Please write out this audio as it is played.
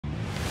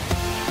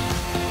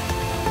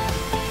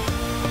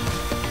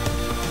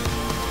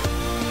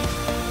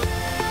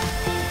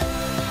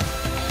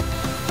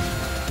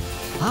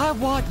I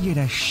want you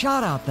to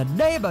shout out the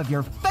name of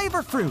your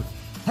favorite fruit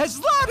as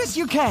loud as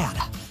you can.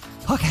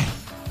 Okay,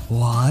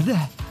 1,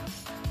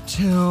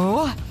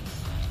 2,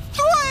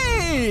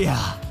 3!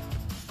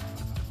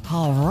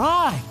 All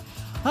right,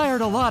 I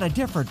heard a lot of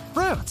different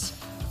fruits.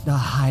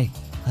 I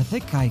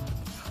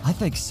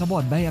think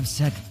someone may have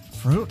said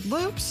Fruit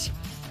Loops?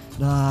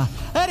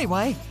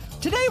 Anyway,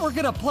 today we're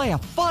gonna play a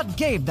fun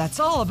game that's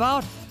all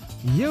about,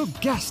 you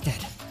guessed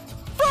it,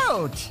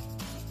 fruit!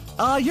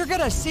 You're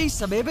gonna see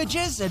some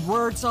images and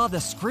words on the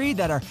screen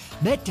that are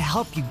meant to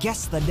help you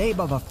guess the name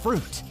of a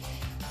fruit.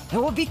 It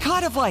will be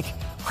kind of like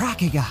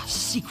cracking a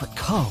secret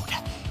code.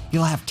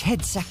 You'll have 10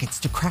 seconds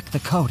to crack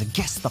the code and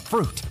guess the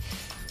fruit.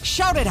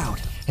 Shout it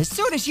out as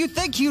soon as you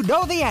think you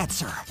know the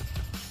answer.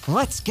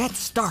 Let's get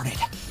started.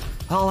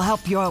 I'll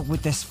help you out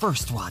with this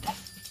first one.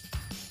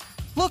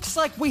 Looks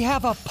like we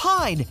have a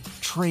pine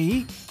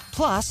tree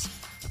plus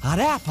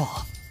an apple.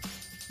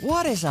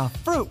 What is a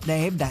fruit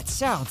name that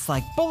sounds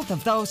like both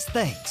of those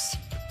things?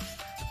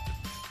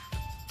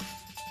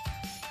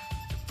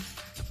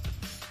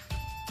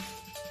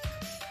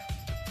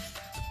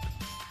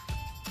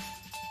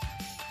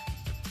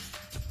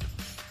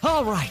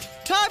 All right,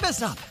 time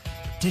is up.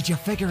 Did you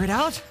figure it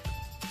out?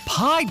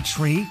 Pine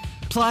tree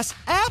plus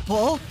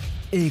apple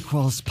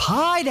equals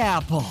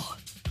pineapple.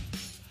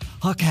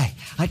 Okay,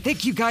 I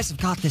think you guys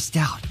have got this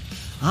down.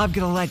 I'm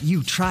gonna let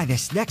you try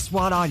this next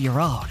one on your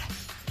own.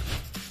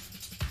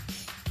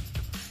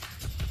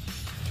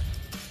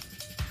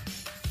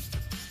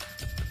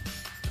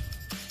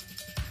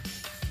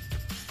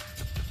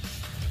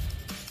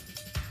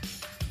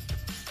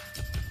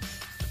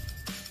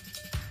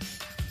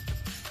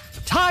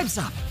 Time's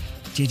up.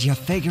 Did you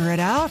figure it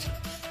out?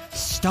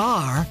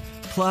 Star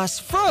plus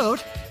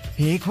fruit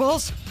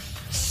equals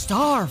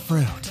star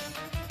fruit.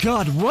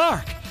 Good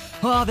work.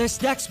 Oh,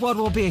 this next one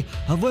will be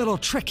a little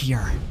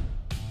trickier.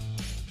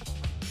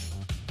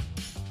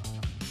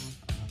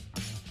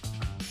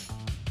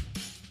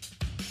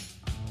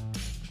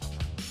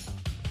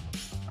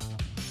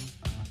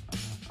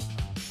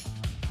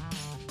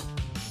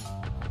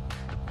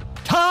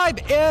 Time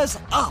is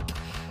up.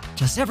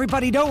 Does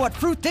everybody know what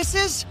fruit this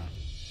is?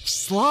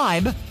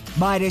 Slime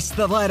minus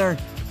the letter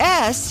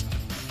S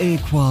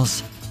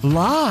equals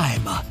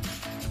lime.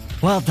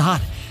 Well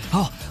done.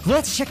 Oh,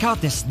 let's check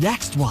out this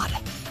next one.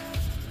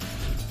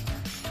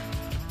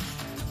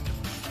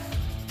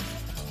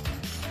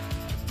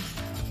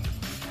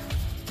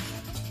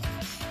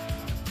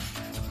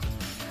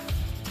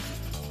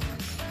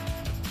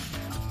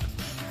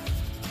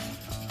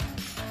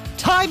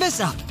 Time is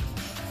up.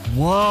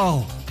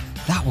 Whoa,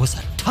 that was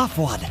a tough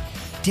one.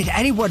 Did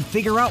anyone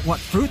figure out what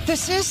fruit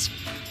this is?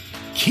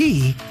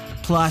 Key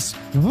plus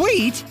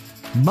wheat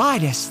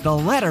minus the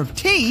letter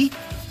T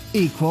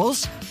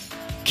equals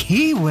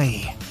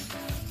kiwi.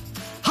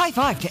 High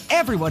five to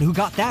everyone who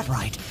got that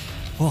right.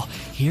 Well,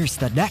 here's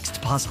the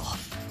next puzzle.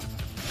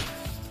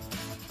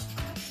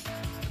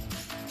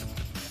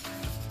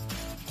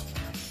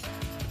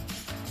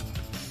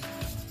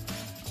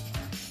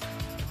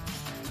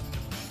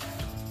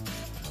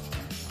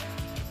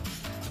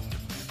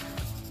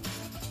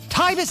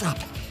 Time is up.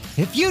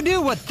 If you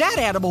knew what that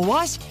animal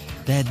was,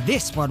 then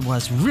this one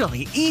was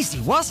really easy,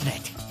 wasn't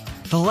it?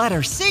 The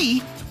letter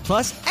C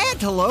plus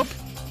antelope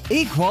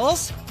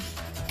equals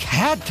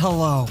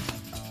cantaloupe.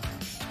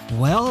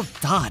 Well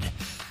done.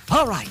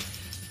 All right,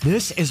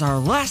 this is our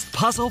last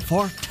puzzle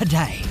for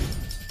today.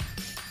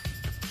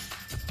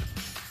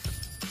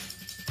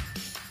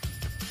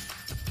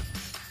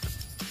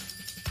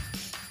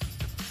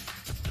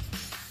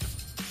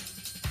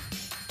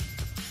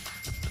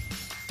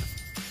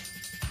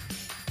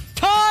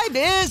 Time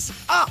is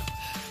up.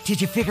 Did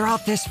you figure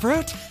out this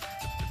fruit?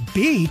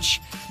 Beach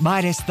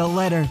minus the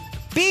letter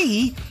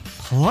B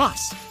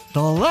plus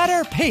the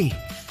letter P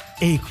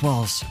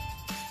equals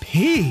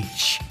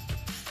peach.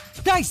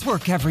 Nice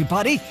work,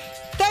 everybody.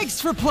 Thanks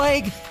for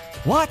playing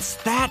What's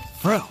That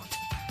Fruit?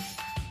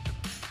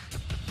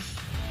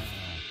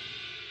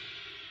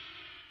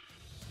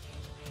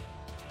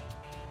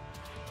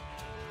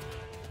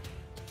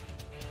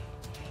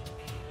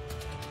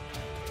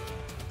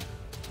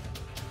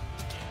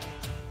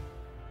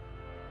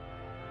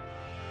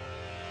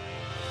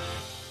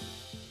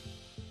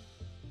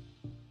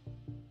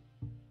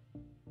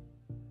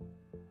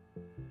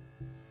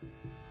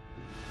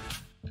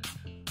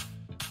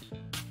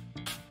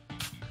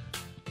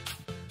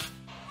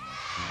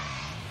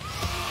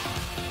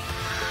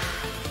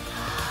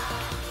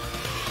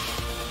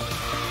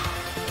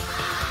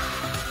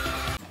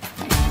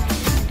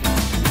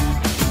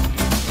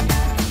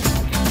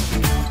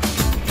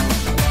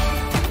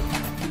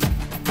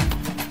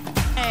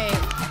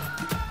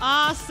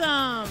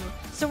 Awesome.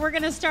 So we're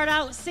going to start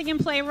out Sing and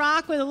Play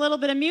Rock with a little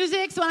bit of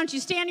music. So why don't you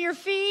stand to your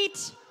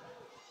feet?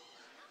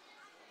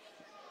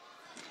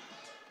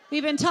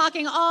 We've been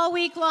talking all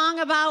week long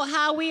about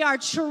how we are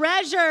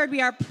treasured.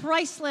 We are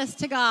priceless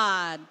to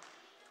God.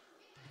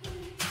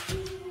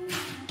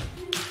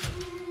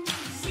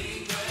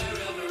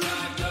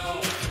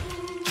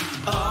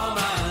 All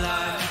my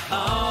life,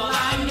 all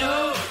I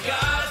know,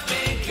 God's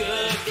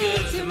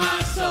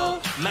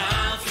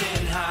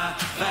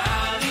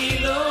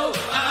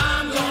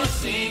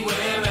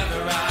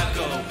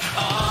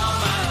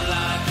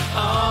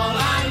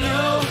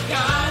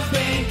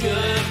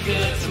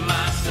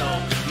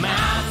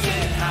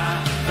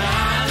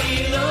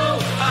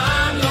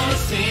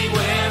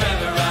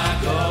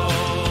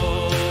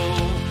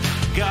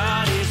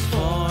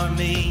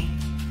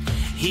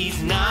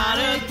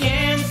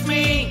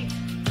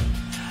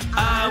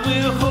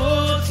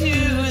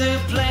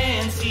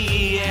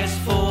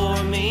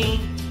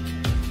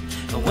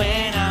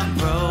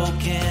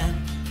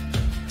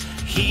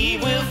He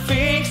will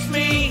fix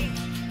me.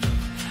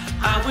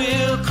 I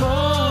will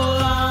call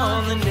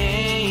on the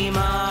name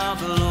of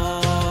the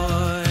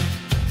Lord.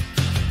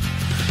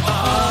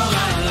 All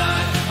my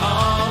life,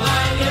 all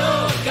I know,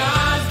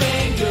 God's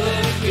been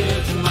good,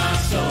 good to my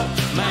soul.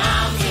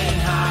 Mountain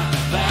high,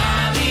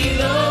 valley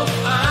low,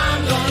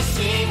 I'm gonna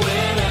sing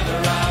wherever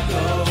I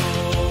go.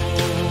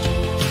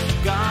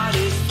 God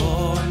is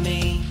for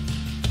me,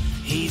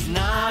 He's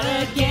not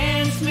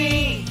against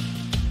me.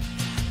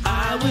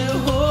 I will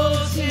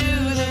hold to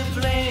the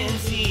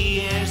plans He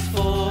has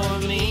for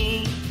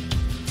me.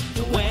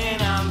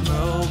 When I'm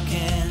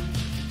broken,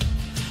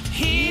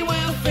 He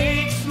will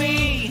fix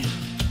me.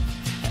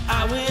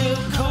 I will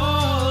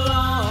call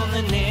on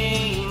the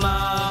name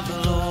of the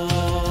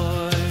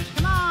Lord.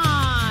 Come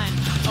on.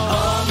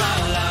 All my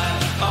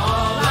life,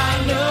 all I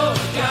know,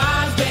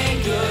 God's been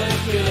good,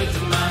 good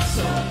to my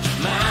soul.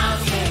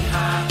 Mountain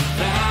high,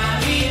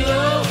 valley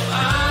low,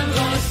 I'm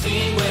gonna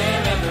sing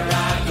wherever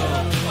I go.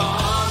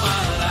 All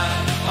my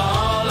life,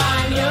 all I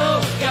know,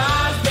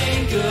 God's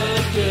been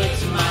good, good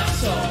to my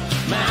soul.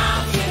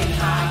 Mountain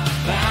high,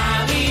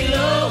 valley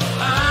low,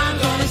 I'm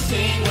gonna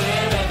sing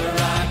wherever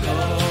I go.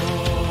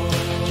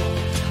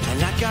 And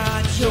I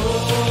got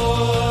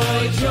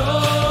joy,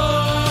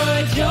 joy,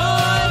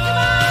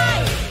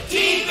 joy,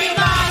 deep in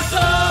my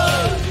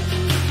soul.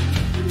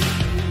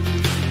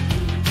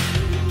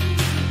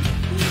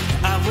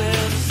 I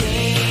will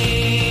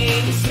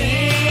sing,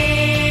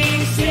 sing,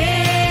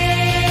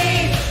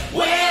 sing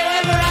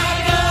wherever I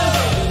go.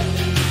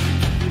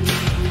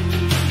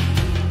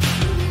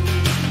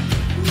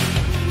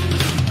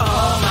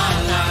 All my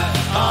life,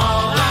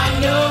 all I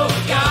know,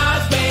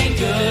 God's been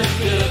good,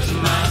 good to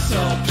my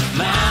soul.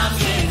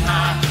 Mountain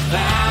high,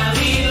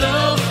 valley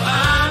low,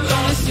 I'm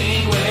gonna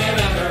sing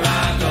wherever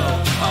I go.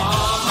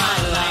 All my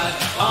life,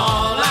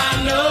 all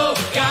I know,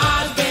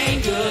 God's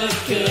been good,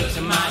 good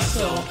to my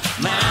soul.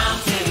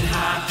 Mountain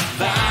high,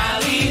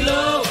 valley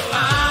low,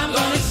 I'm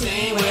gonna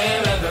sing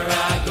wherever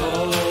I go.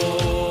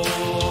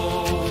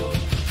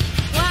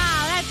 Wow,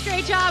 that's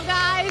great job,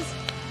 guys.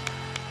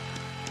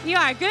 You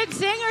are good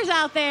singers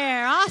out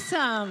there.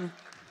 Awesome.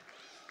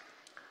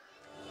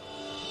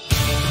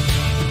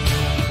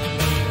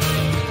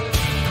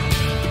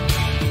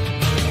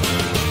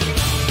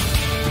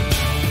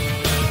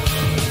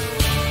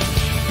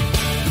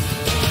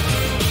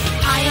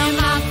 I am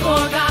not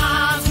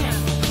forgotten.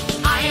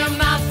 I am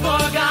not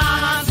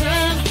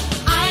forgotten.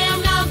 I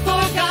am not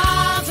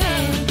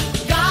forgotten.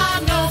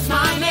 God knows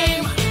my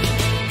name.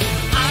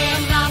 I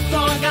am not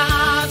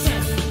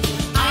forgotten.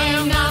 I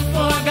am not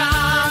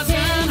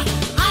forgotten.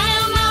 I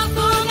am not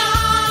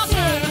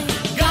forgotten.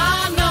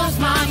 God knows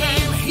my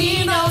name.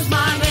 He knows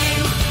my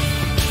name.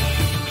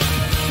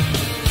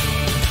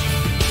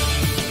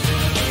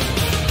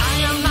 I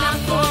am not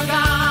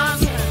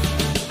forgotten.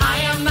 I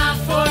am not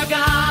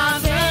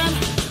forgotten.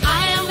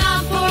 I am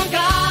not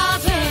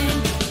forgotten.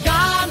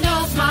 God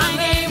knows my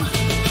name.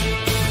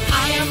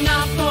 I am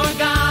not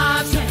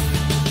forgotten.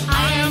 I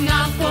am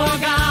not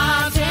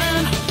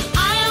forgotten.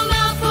 I am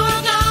not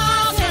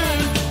forgotten.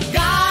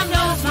 God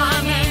knows my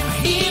name.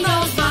 He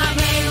knows my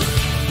name.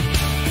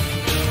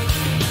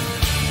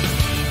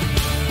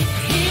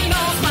 He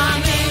knows my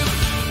name.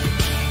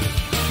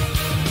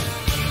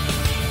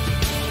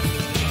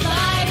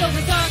 Light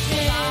over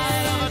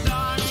darkness,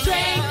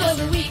 strength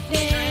over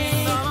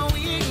weakness,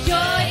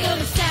 joy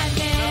over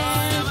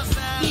sadness.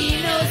 He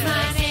knows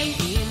my name.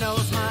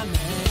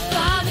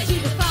 Father to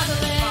the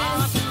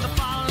fatherless,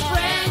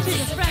 friend to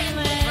the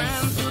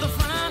friendless,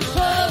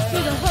 hope to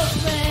the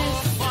hopeless.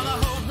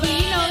 He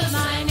knows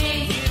my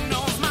name.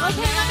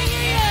 Okay, let me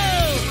hear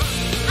you.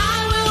 I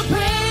will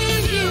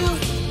praise you.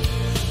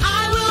 I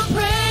will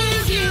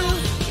praise you.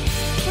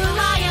 For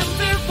I am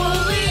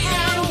fearfully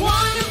and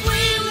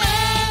wonderfully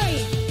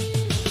made.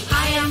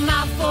 I am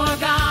not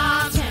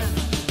forgotten.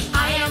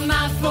 I am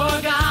not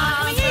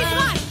forgotten.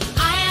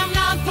 I am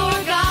not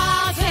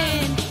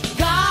forgotten.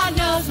 God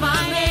knows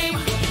my name.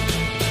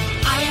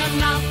 I am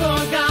not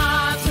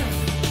forgotten.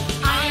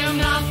 I am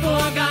not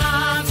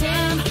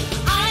forgotten.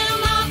 I am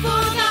not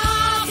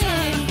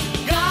forgotten.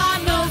 God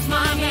knows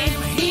my name.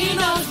 He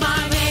knows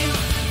my name.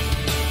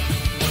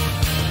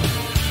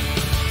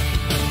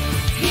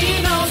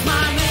 He knows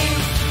my name.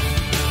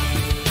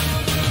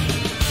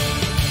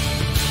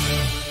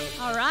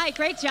 All right,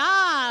 great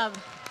job.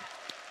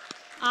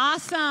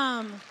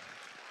 Awesome.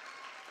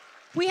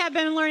 We have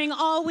been learning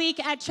all week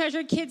at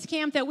Treasured Kids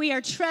Camp that we are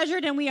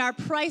treasured and we are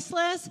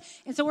priceless.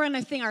 And so we're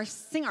going to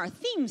sing our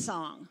theme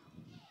song.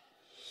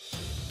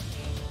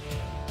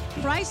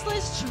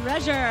 Priceless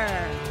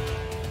Treasure.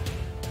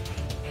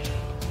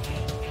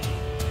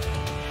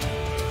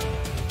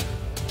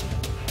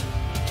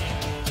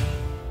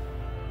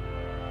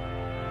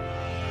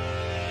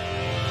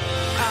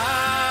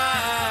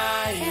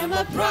 I am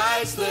a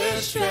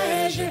priceless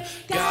treasure.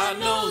 God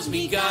knows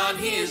me, God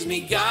hears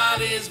me,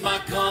 God is my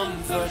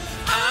comfort.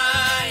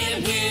 I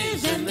am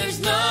His and there's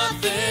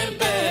nothing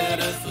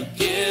better.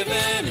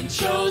 Forgiven and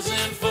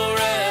chosen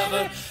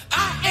forever.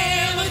 I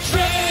am a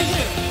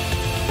treasure.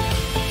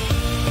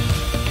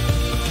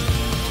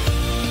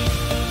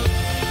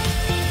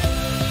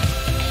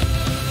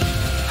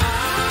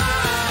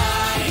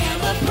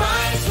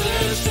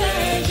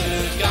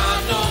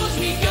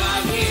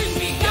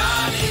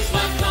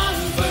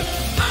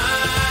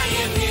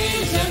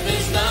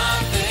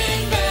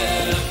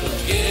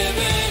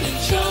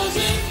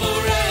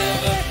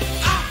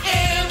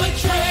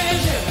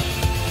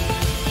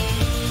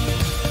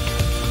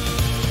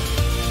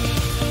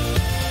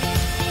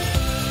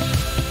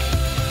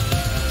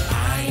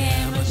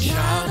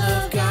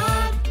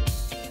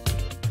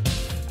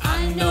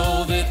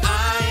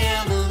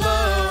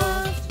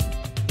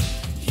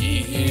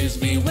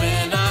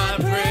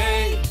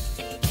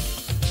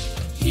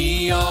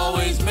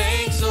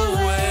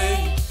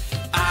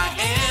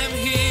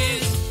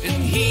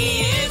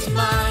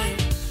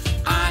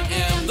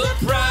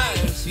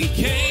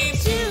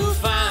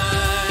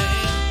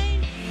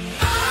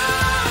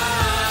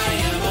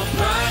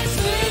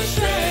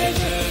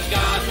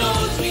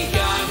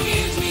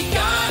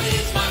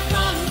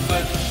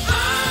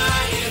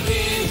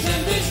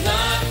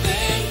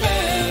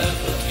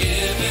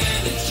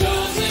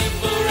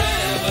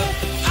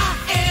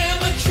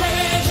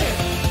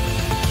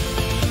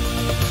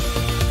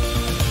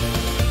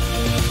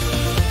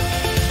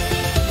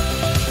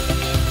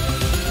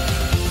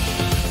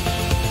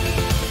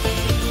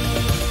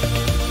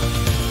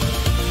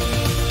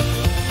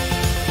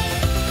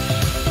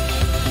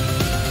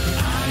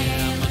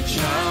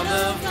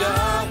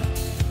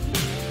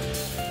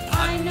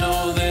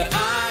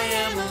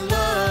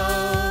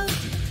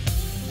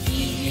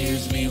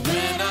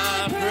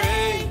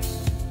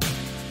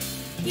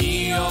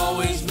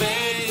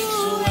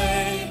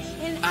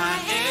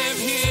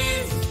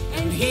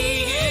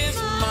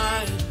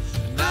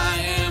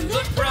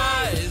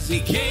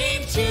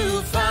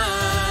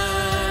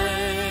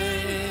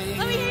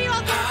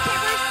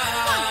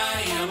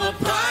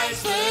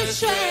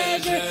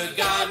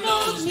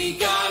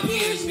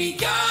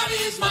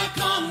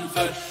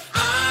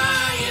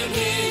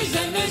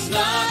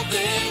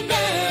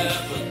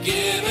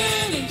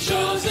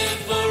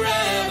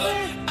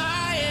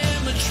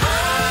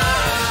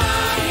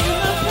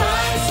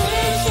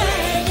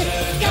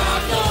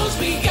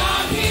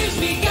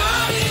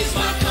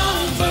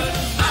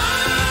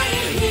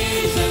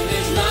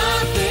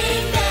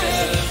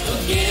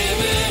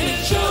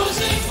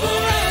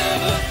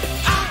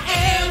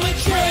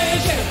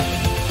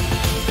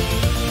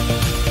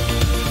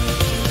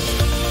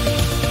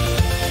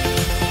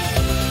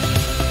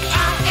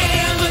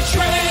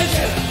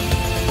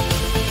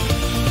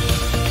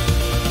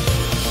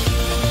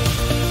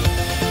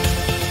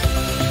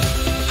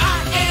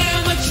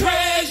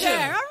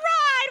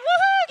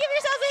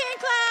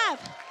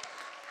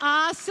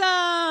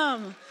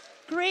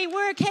 Great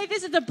work. Hey,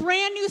 this is a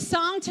brand new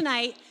song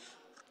tonight.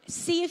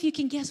 See if you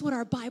can guess what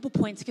our Bible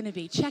point's going to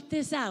be. Check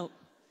this out.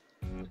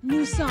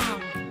 New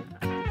song.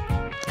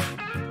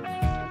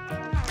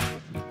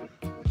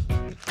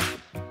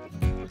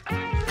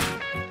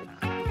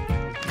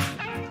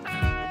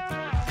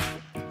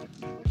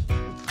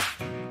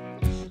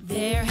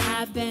 There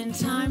have been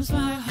times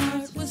my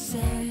heart was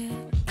sad.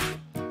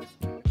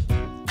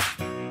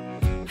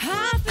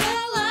 I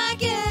felt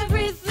like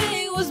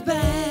everything was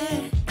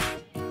bad.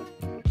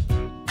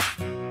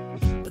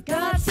 But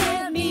God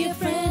sent me a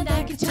friend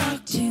I could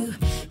talk to,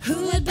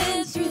 who had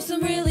been through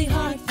some really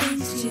hard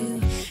things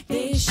too.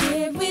 They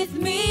shared with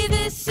me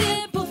this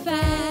simple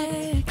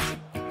fact: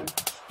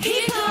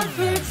 He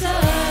comforts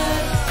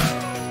us.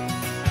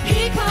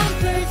 He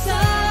comforts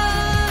us.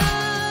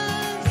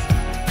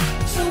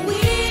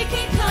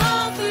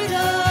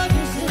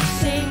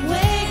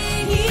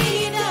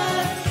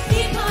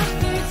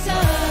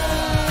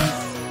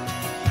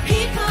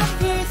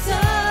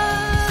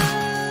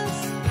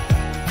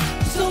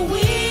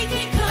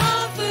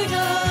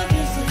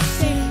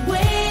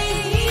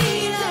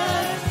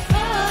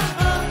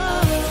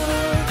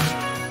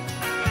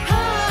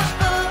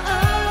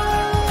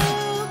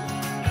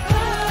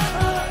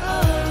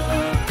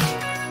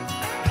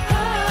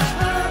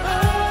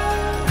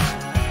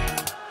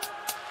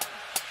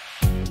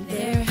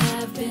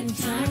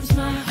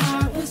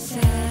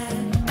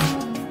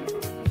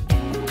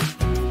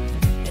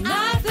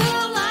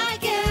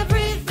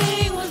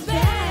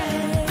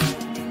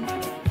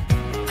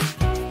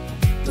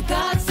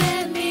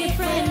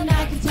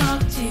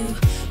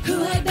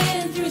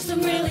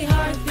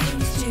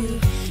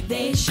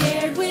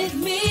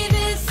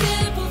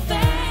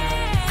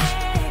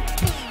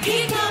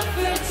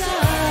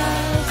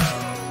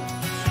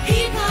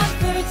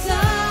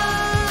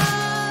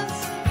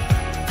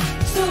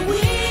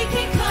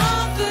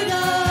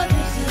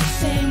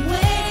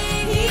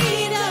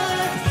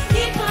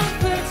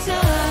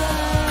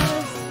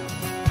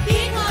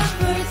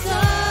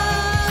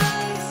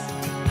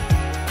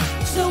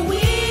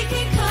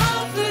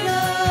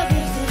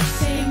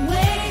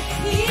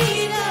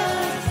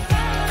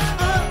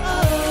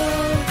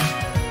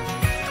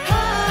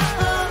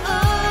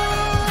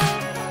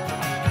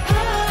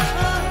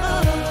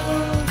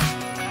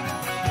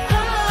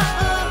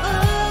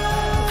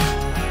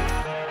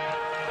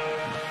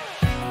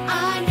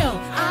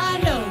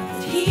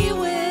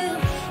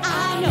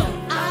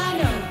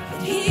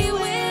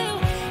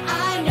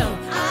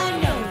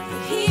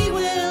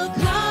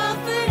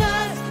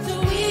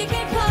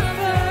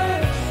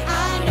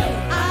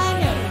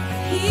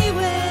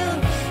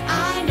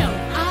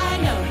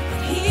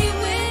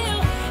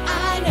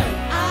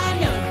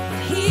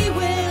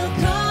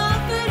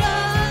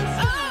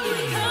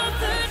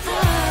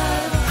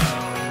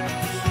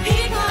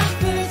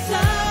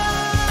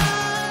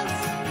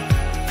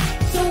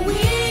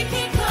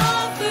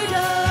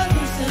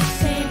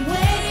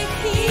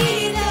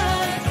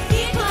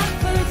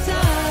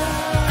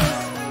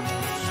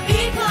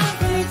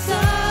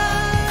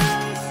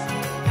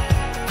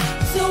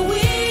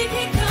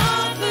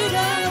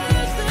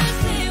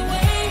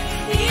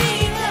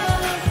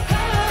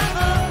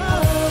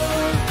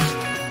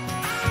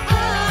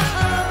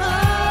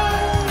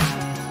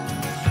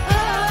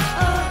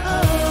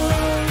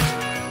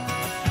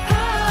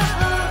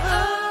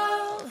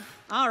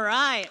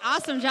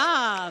 Awesome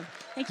job.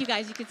 Thank you,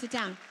 guys. You can sit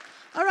down.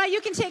 All right,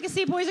 you can take a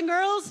seat, boys and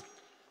girls.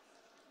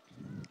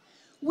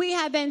 We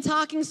have been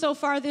talking so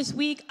far this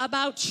week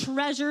about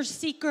treasure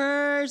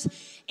seekers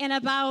and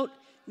about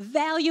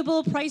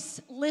valuable,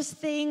 priceless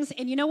things.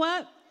 And you know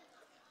what?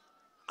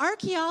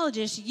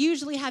 Archaeologists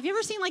usually have, you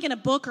ever seen like in a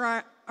book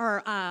or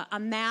a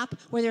map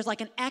where there's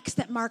like an X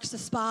that marks the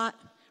spot?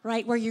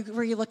 Right, where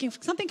you're looking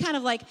for something kind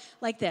of like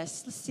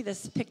this. Let's see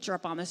this picture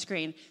up on the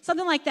screen.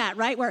 Something like that,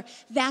 right? Where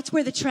that's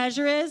where the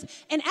treasure is.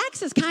 And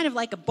X is kind of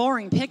like a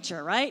boring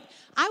picture, right?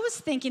 I was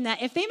thinking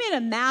that if they made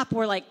a map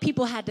where like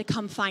people had to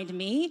come find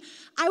me,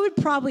 I would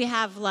probably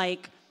have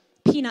like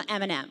peanut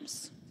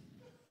M&Ms.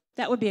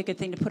 That would be a good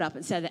thing to put up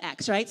instead of the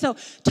X, right? So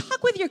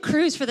talk with your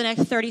crews for the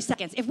next 30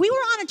 seconds. If we were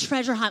on a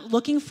treasure hunt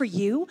looking for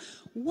you,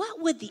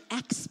 what would the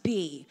X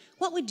be?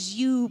 What would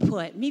you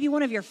put? Maybe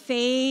one of your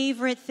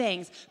favorite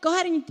things. Go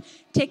ahead and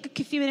take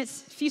a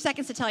few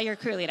seconds to tell your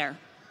crew leader.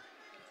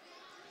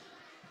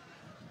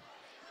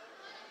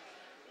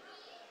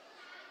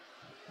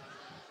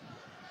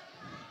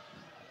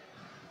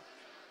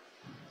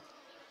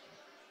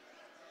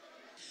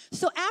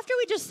 So after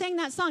we just sang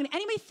that song,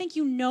 anybody think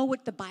you know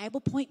what the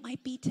Bible point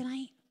might be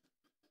tonight?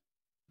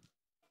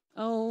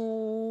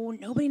 Oh,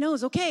 nobody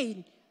knows.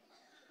 Okay.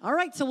 All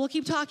right, so we'll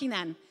keep talking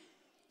then.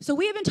 So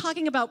we have been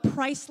talking about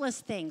priceless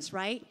things,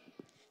 right?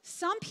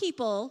 Some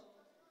people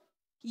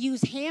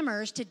use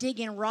hammers to dig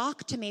in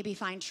rock to maybe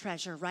find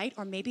treasure, right?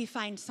 Or maybe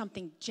find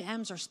something,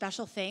 gems or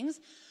special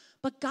things.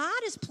 But God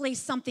has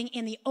placed something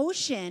in the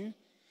ocean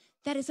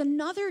that is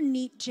another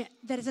neat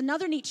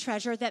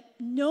treasure that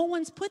no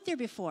one's put there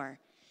before.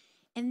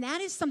 And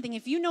that is something,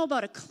 if you know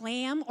about a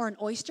clam or an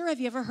oyster, have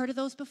you ever heard of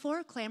those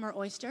before, clam or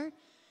oyster?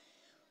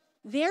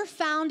 They're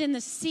found in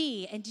the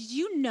sea. And did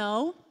you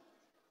know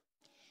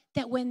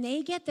that when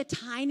they get the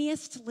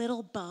tiniest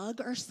little bug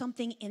or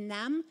something in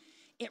them,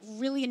 it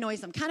really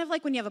annoys them? Kind of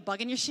like when you have a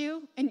bug in your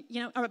shoe, and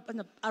or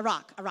a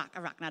rock,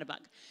 not a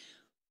bug.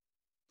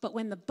 But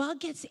when the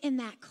bug gets in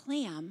that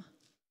clam,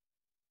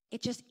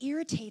 it just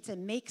irritates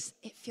and makes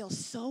it feel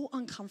so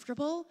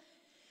uncomfortable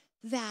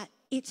that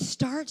it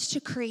starts to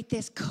create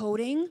this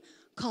coating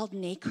called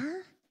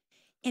nacre,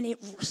 and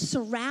it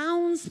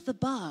surrounds the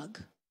bug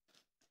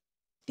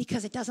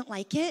because it doesn't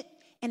like it,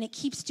 and it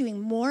keeps doing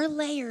more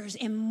layers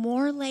and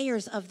more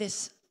layers of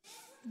this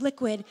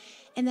liquid,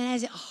 and then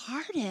as it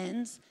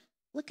hardens,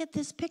 look at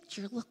this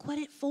picture. Look what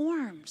it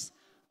forms.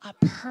 A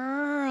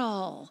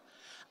pearl.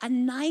 A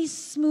nice,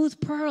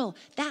 smooth pearl.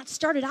 That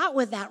started out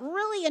with that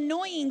really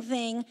annoying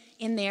thing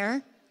in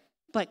there,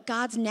 but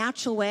God's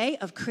natural way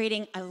of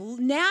creating a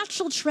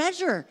natural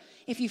treasure.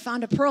 If you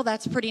found a pearl,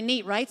 that's pretty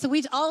neat, right? So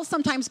we all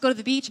sometimes go to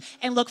the beach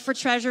and look for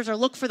treasures or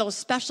look for those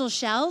special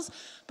shells,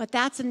 but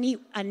that's a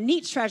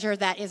neat treasure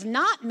that is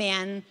not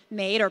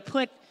man-made or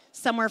put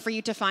somewhere for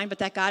you to find, but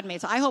that God made.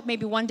 So I hope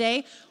maybe one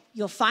day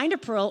you'll find a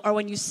pearl, or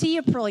when you see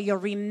a pearl, you'll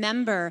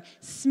remember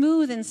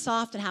smooth and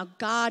soft and how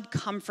God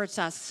comforts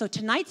us. So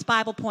tonight's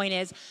Bible point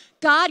is,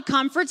 God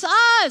comforts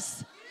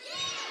us.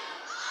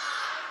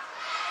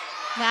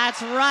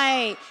 That's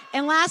right.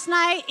 And last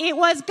night, it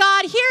was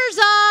God hears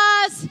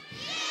us.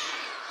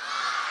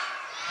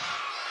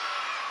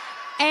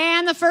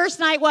 And the first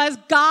night was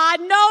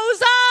God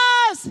knows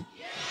us.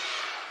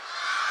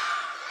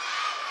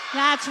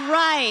 That's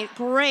right.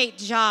 Great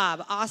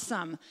job.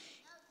 Awesome.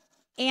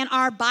 And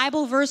our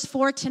Bible verse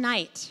for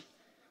tonight,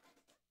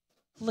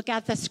 look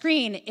at the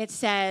screen. It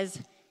says,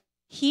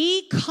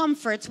 He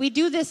comforts. We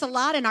do this a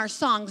lot in our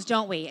songs,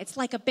 don't we? It's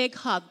like a big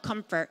hug,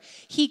 comfort.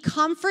 He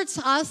comforts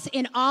us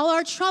in all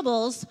our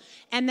troubles.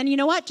 And then you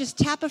know what? Just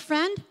tap a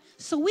friend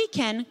so we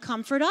can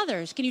comfort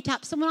others. Can you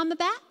tap someone on the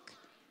back?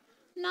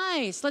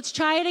 Nice. Let's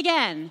try it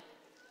again.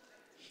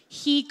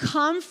 He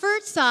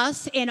comforts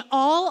us in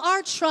all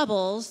our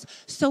troubles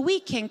so we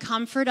can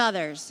comfort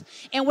others.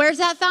 And where's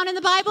that found in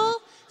the Bible?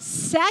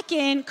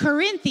 2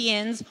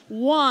 Corinthians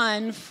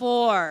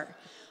 1:4.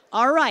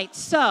 All right,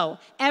 so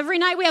every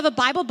night we have a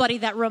Bible buddy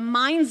that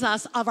reminds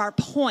us of our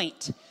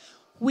point.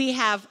 We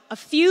have a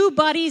few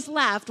buddies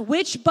left.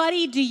 Which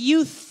buddy do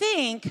you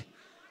think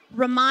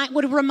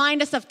would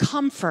remind us of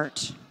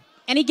comfort?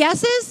 Any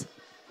guesses?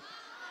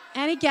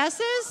 Any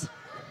guesses?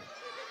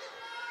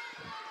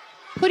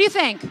 Who do you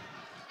think?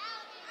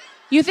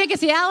 You think it's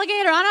the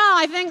alligator?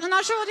 I don't know. I'm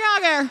not sure what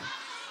the alligator.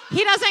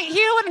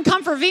 He wouldn't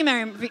comfort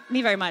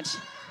me very much.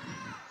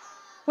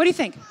 What do you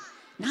think?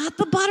 Not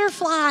the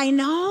butterfly.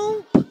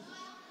 Nope.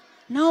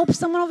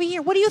 Someone over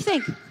here. What do you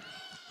think?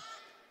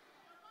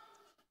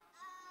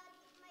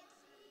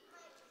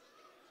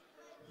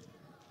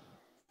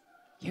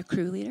 Your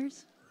crew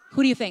leaders?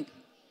 Who do you think?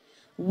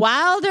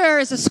 Wilder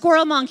is a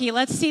squirrel monkey.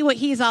 Let's see what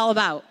he's all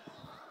about.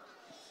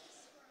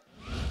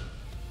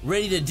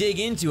 Ready to dig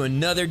into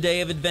another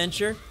day of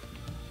adventure?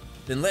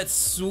 Then let's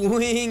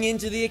swing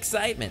into the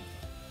excitement.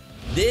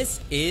 This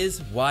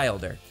is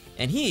Wilder,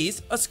 and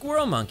he's a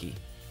squirrel monkey.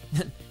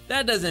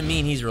 That doesn't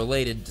mean he's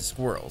related to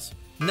squirrels.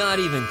 Not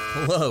even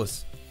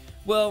close.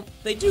 Well,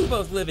 they do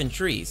both live in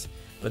trees,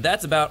 but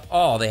that's about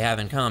all they have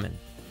in common.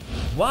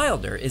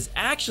 Wilder is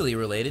actually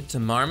related to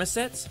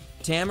marmosets,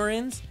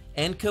 tamarins,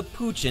 and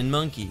capuchin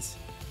monkeys.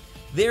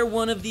 They're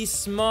one of the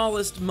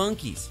smallest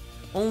monkeys,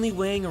 only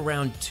weighing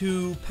around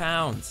 2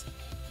 pounds.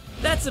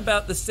 That's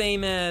about the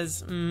same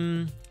as,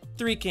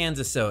 3 cans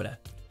of soda.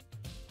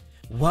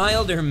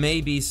 Wilder may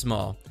be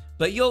small,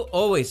 but you'll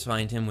always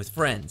find him with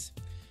friends.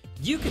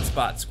 You could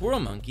spot squirrel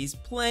monkeys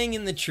playing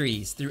in the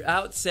trees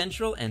throughout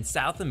Central and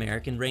South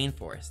American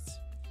rainforests.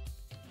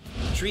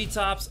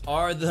 Treetops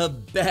are the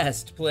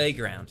best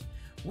playground.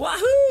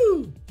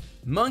 Wahoo!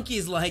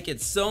 Monkeys like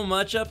it so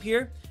much up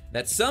here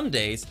that some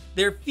days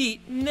their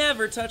feet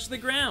never touch the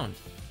ground.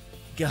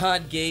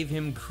 God gave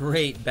him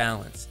great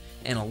balance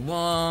and a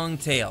long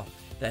tail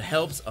that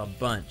helps a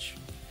bunch.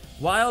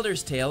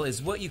 Wilder's tail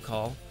is what you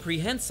call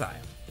prehensile.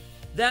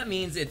 That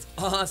means it's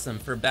awesome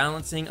for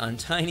balancing on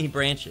tiny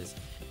branches,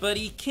 but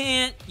he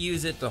can't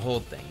use it to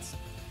hold things.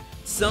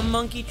 Some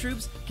monkey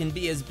troops can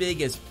be as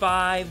big as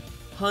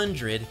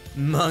 500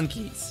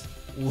 monkeys.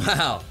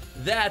 Wow,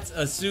 that's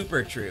a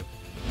super troop.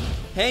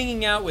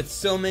 Hanging out with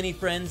so many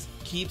friends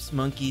keeps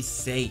monkeys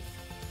safe.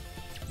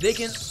 They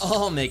can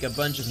all make a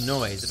bunch of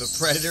noise if a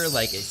predator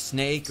like a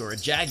snake or a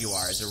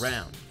jaguar is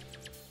around.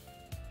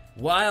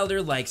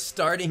 Wilder likes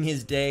starting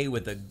his day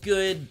with a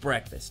good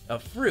breakfast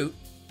of fruit,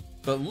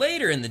 but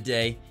later in the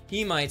day,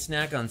 he might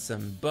snack on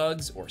some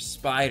bugs or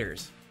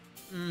spiders.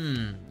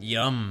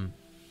 Yum.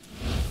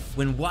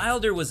 When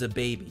Wilder was a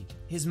baby,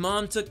 his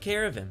mom took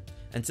care of him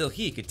until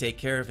he could take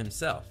care of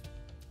himself.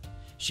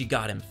 She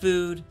got him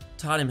food,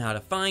 taught him how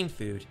to find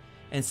food,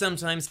 and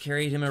sometimes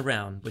carried him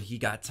around when he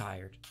got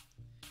tired.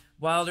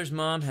 Wilder's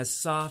mom has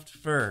soft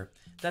fur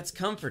that's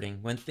comforting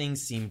when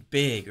things seem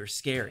big or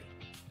scary.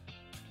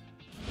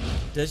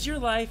 Does your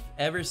life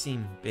ever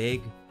seem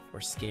big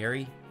or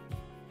scary?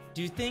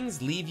 Do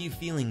things leave you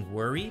feeling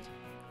worried?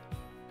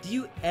 Do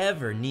you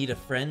ever need a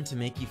friend to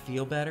make you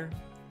feel better?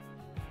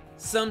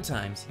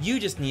 Sometimes you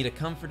just need a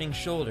comforting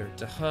shoulder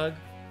to hug,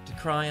 to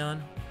cry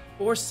on,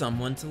 or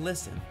someone to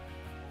listen.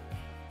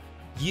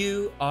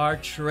 You are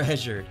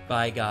treasured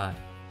by God.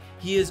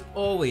 He is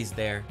always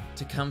there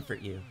to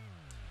comfort you.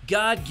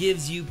 God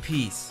gives you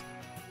peace,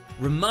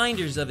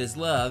 reminders of His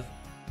love,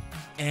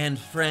 and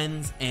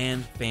friends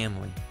and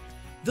family.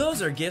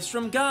 Those are gifts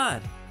from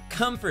God,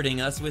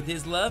 comforting us with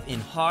His love in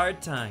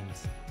hard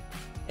times.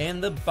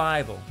 And the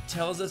Bible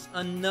tells us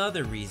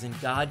another reason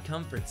God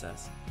comforts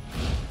us.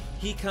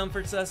 He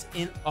comforts us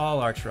in all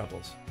our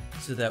troubles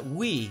so that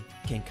we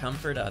can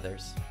comfort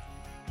others.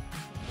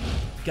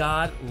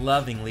 God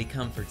lovingly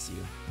comforts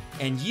you,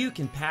 and you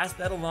can pass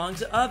that along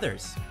to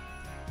others.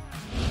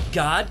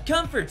 God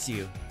comforts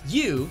you.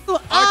 You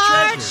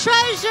are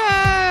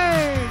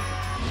treasured.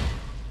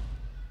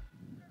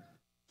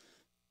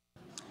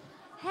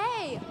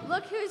 Hey,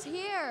 look who's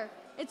here.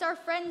 It's our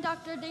friend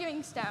Dr.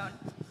 Livingstone.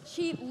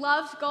 She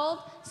loves gold,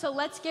 so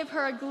let's give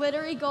her a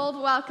glittery gold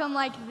welcome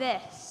like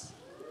this.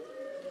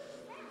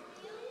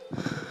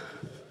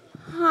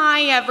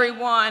 Hi,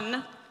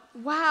 everyone.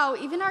 Wow,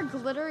 even our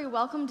glittery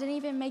welcome didn't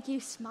even make you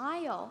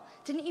smile.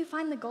 Didn't you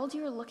find the gold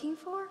you were looking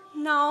for?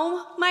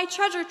 No, my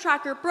treasure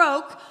tracker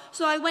broke,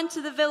 so I went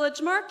to the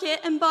village market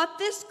and bought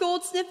this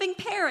gold-sniffing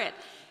parrot.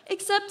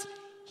 Except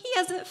he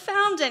hasn't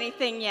found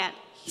anything yet.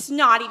 He's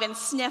not even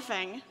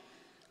sniffing.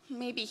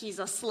 Maybe he's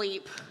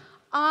asleep.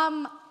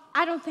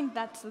 I don't think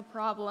that's the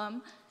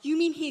problem. You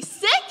mean he's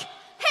sick?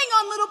 Hang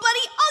on, little buddy,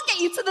 I'll get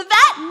you to the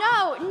vet.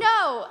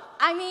 No,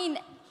 I mean,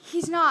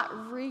 he's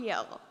not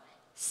real.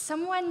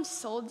 Someone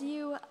sold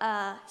you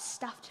a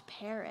stuffed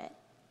parrot.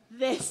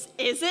 This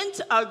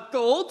isn't a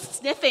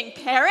gold-sniffing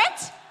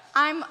parrot?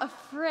 I'm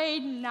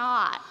afraid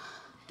not.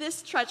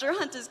 This treasure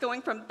hunt is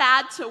going from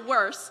bad to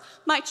worse.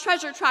 My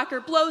treasure tracker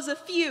blows a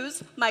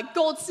fuse. My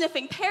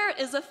gold-sniffing parrot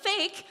is a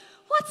fake.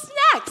 What's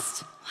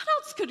next? What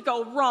else could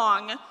go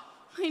wrong?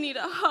 I need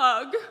a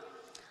hug.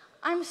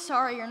 I'm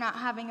sorry you're not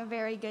having a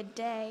very good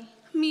day.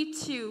 Me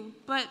too,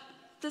 but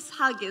this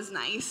hug is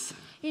nice.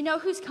 You know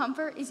whose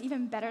comfort is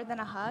even better than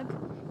a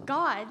hug?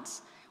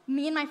 God's.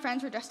 Me and my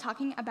friends were just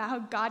talking about how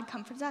God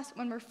comforts us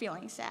when we're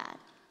feeling sad.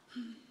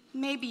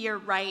 Maybe you're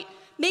right.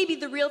 Maybe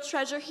the real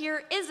treasure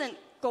here isn't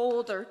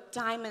gold or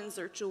diamonds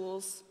or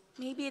jewels.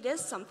 Maybe it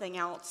is something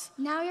else.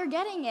 Now you're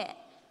getting it.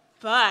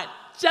 But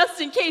just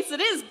in case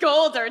it is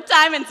gold or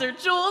diamonds or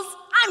jewels,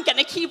 I'm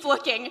gonna keep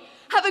looking.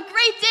 Have a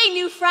great day,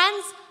 new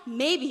friends.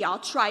 Maybe I'll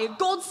try a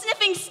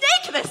gold-sniffing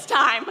snake this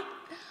time.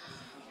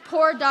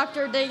 Poor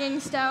Dr.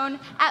 Livingstone.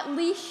 At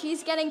least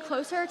she's getting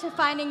closer to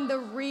finding the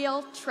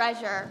real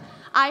treasure.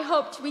 I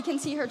hoped we can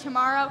see her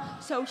tomorrow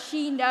so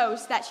she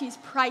knows that she's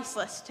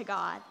priceless to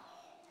God.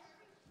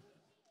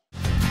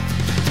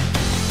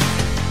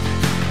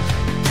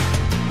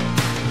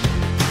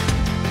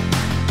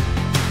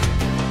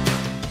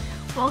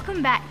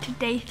 Welcome back to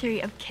day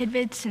 3 of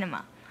KidVid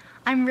Cinema.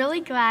 I'm really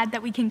glad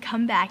that we can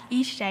come back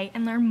each day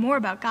and learn more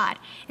about God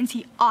and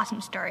see awesome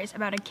stories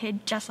about a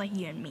kid just like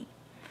you and me.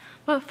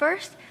 But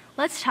first,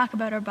 let's talk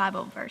about our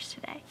Bible verse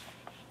today.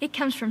 It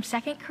comes from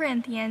 2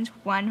 Corinthians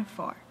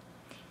 1:4.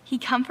 He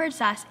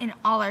comforts us in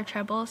all our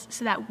troubles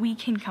so that we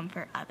can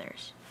comfort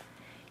others.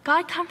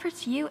 God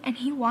comforts you and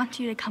He wants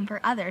you to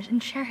comfort others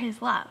and share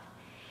His love.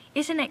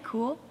 Isn't it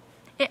cool?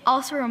 It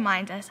also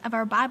reminds us of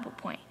our Bible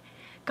point.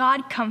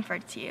 God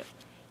comforts you.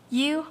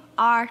 You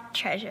are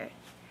treasured.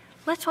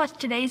 Let's watch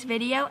today's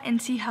video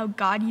and see how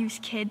God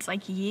used kids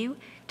like you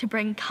to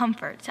bring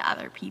comfort to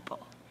other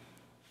people.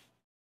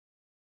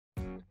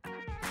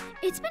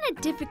 It's been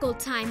a difficult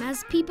time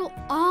as people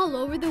all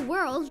over the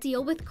world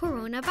deal with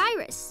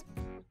coronavirus.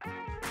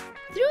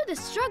 Through the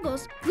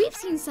struggles, we've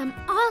seen some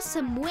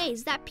awesome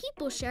ways that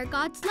people share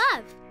God's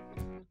love.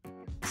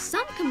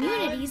 Some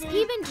communities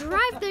even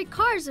drive their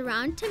cars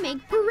around to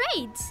make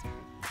parades.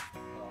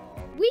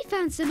 We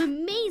found some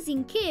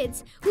amazing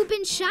kids who've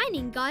been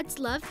shining God's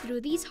love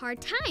through these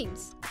hard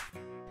times.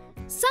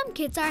 Some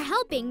kids are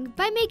helping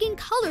by making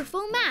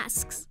colorful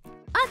masks.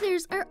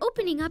 Others are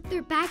opening up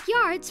their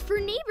backyards for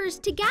neighbors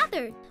to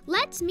gather.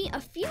 Let's meet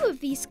a few of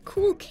these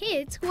cool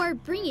kids who are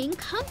bringing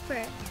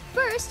comfort.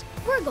 First,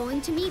 we're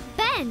going to meet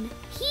Ben.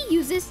 He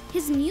uses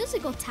his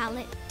musical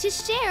talent to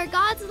share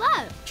God's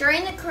love.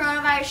 During the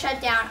coronavirus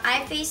shutdown,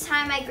 I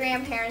FaceTime my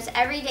grandparents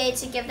every day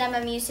to give them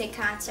a music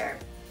concert.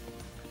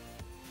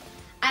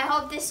 I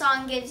hope this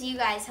song gives you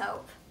guys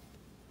hope.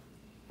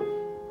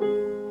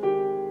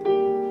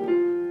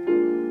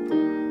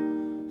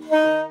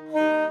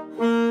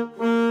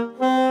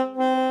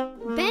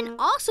 Ben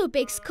also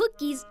bakes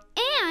cookies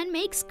and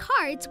makes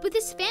cards with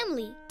his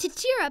family to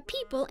cheer up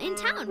people in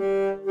town.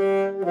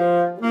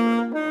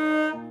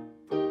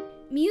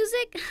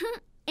 Music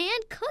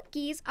and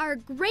cookies are a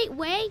great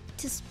way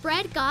to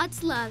spread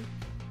God's love.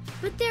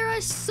 But there are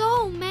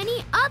so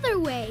many other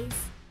ways.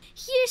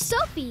 Here's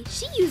Sophie.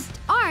 She used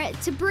art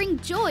to bring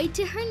joy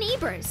to her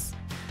neighbors.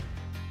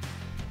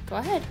 Go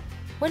ahead.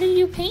 What did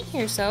you paint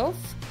here, Soph?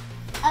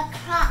 A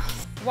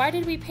cross. Why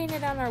did we paint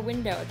it on our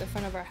window at the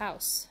front of our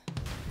house?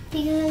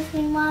 Because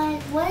we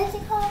want, what is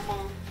it called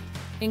again?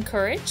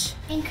 Encourage?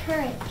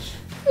 Encourage.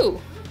 Who?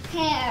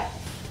 Parents.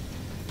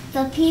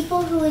 The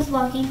people who is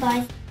walking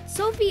by.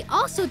 Sophie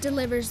also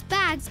delivers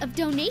bags of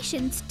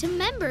donations to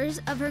members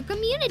of her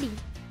community.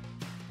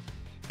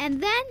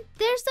 And then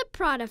there's the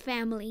Prada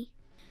family.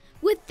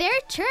 With their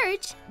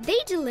church, they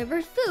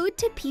deliver food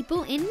to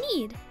people in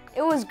need.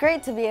 It was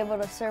great to be able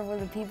to serve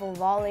with the people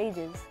of all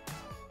ages.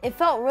 It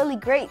felt really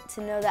great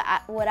to know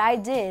that what I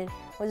did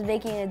was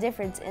making a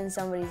difference in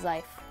somebody's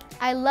life.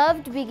 I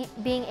loved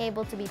being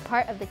able to be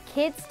part of the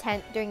kids'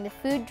 tent during the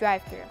food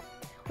drive-thru.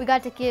 We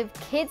got to give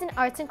kids an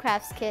arts and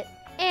crafts kit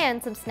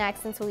and some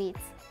snacks and sweets.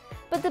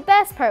 But the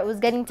best part was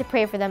getting to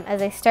pray for them as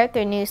they start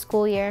their new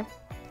school year.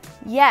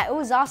 Yeah, it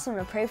was awesome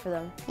to pray for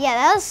them. Yeah,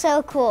 that was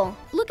so cool.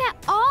 Look at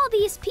all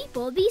these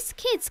people these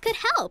kids could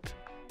help.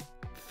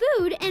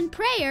 Food and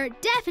prayer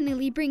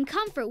definitely bring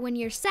comfort when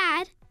you're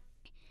sad.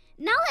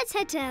 Now let's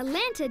head to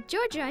Atlanta,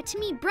 Georgia to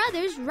meet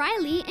brothers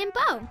Riley and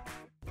Bo.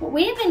 What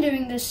we have been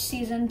doing this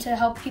season to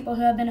help people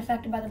who have been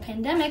affected by the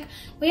pandemic,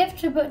 we have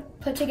to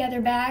put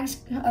together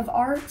bags of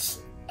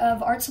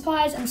art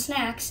supplies and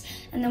snacks,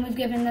 and then we've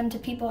given them to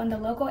people in the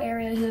local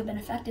area who have been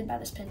affected by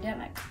this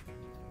pandemic.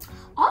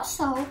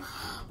 Also,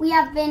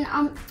 we've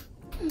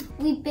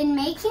been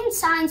making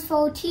signs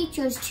for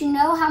teachers to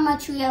know how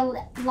much we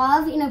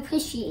love and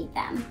appreciate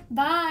them.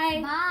 Bye.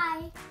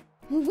 Bye.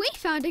 We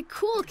found a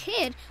cool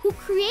kid who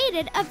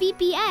created a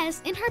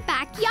VBS in her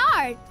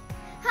backyard.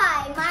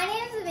 Hi, my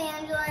name is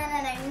Evangeline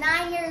and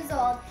I'm 9 years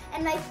old.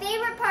 And my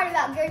favorite part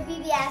about Good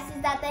VBS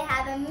is that they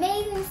have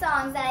amazing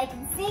songs that I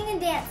can sing and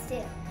dance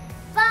to.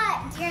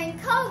 But during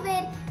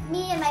COVID,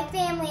 me and my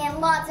family and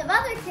lots of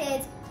other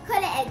kids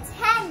couldn't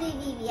attend the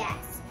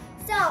VBS.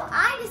 So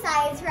I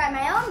decided to run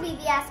my own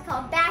VBS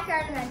called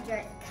Backyard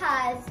Adventure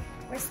because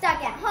we're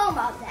stuck at home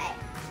all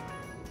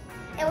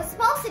day. It was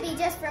supposed to be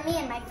just for me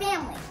and my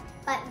family.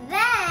 But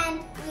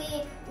then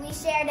we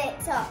shared it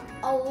to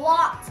a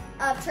lot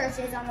of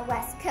churches on the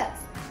West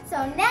Coast.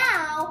 So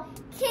now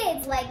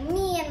kids like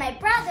me and my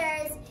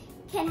brothers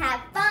can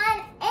have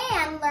fun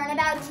and learn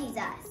about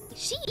Jesus.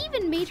 She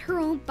even made her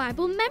own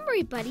Bible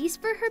memory buddies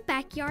for her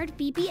backyard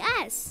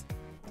VBS,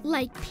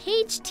 like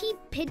Paige T.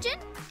 Pigeon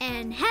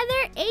and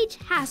Heather H.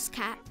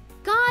 Hascat.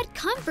 God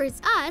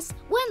comforts us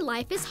when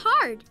life is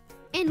hard,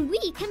 and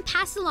we can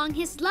pass along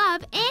His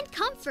love and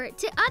comfort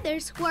to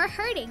others who are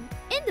hurting.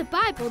 In the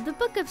Bible, the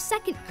book of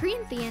 2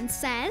 Corinthians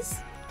says,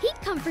 He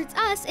comforts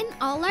us in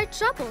all our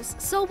troubles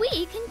so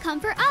we can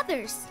comfort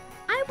others.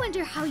 I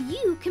wonder how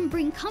you can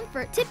bring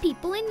comfort to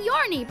people in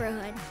your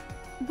neighborhood.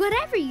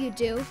 Whatever you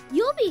do,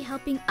 you'll be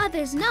helping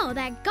others know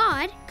that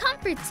God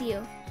comforts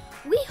you.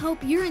 We hope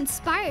you're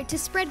inspired to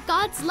spread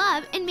God's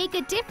love and make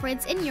a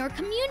difference in your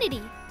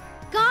community.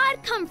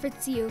 God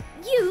comforts you.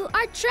 You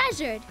are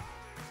treasured.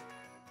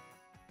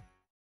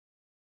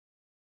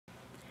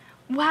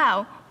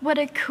 Wow, what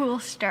a cool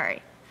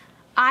story.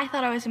 I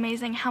thought it was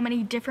amazing how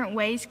many different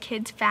ways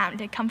kids found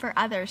to comfort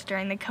others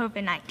during the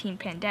COVID-19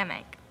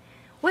 pandemic.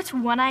 What's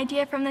one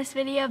idea from this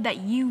video that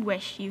you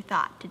wish you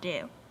thought to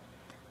do?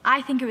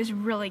 I think it was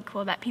really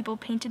cool that people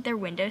painted their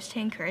windows to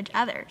encourage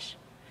others.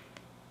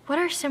 What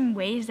are some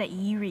ways that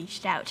you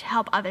reached out to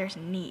help others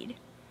in need?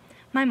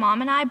 My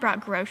mom and I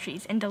brought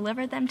groceries and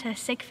delivered them to a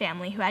sick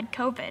family who had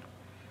COVID.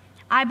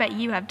 I bet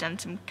you have done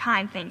some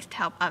kind things to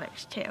help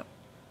others too.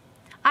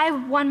 I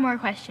have one more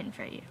question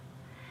for you.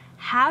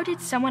 How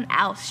did someone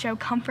else show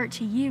comfort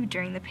to you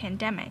during the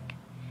pandemic?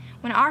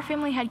 When our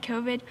family had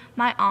COVID,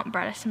 my aunt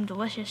brought us some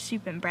delicious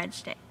soup and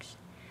breadsticks.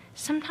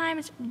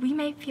 Sometimes we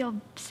may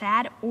feel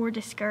sad or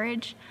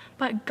discouraged,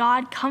 but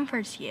God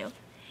comforts you.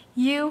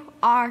 You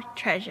are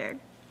treasured.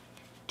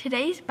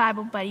 Today's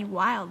Bible buddy,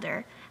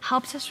 Wilder,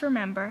 helps us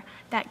remember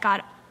that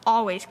God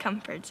always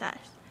comforts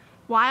us.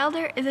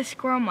 Wilder is a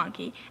squirrel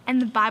monkey,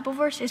 and the Bible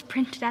verse is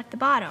printed at the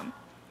bottom.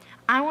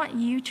 I want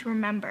you to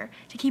remember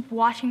to keep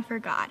watching for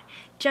God,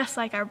 just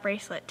like our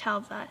bracelet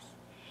tells us.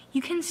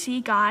 You can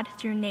see God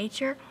through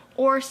nature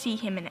or see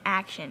Him in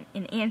action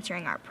in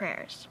answering our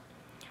prayers.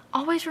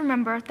 Always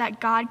remember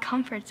that God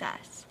comforts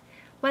us.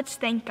 Let's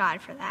thank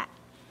God for that.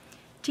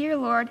 Dear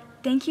Lord,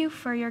 thank you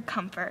for your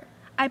comfort.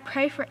 I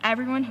pray for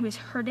everyone who is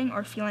hurting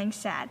or feeling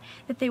sad,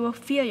 that they will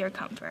feel your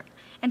comfort.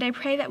 And I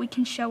pray that we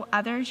can show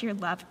others your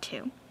love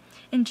too.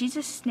 In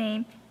Jesus'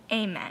 name,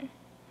 amen.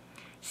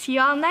 See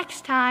y'all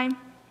next time.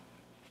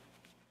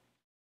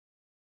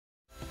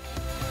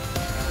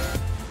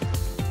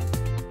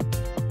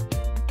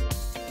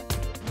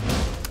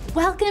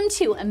 Welcome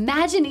to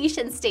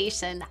Imagination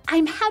Station.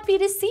 I'm happy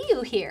to see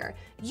you here.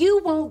 You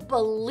won't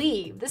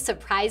believe the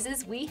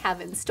surprises we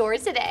have in store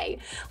today.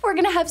 We're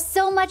gonna have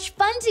so much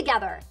fun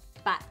together.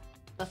 But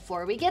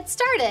before we get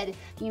started,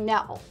 you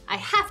know, I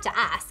have to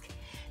ask,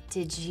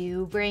 did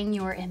you bring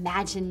your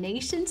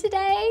imagination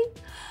today?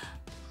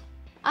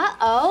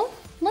 Uh-oh,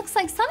 looks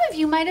like some of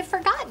you might have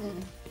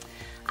forgotten.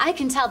 I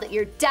can tell that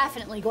you're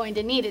definitely going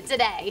to need it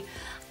today.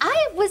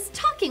 I was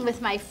talking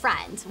with my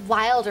friend,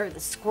 Wilder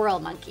the squirrel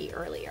monkey,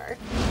 earlier.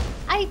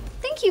 I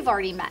think you've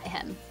already met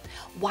him.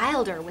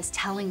 Wilder was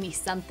telling me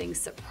something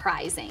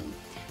surprising.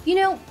 You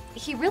know,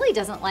 he really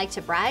doesn't like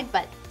to brag,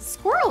 but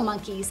squirrel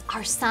monkeys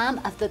are some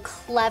of the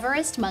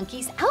cleverest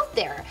monkeys out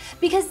there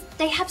because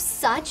they have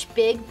such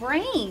big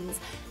brains.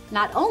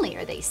 Not only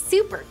are they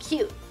super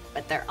cute,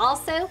 but they're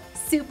also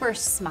super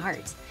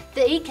smart.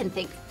 They can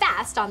think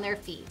fast on their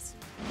feet.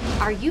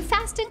 Are you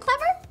fast and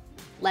clever?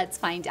 Let's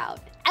find out.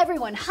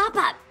 Everyone hop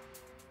up.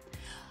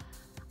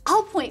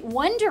 I'll point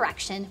one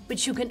direction,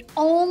 but you can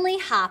only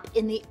hop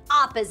in the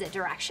opposite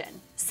direction.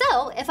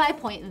 So if I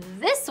point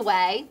this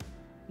way,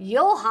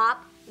 you'll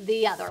hop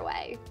the other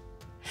way.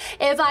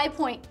 If I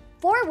point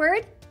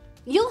forward,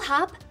 you'll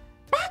hop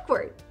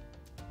backward.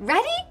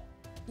 Ready?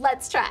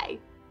 Let's try.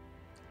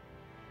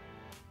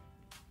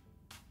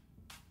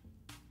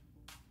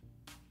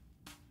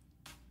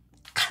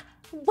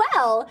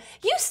 Well,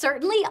 you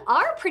certainly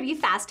are pretty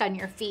fast on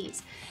your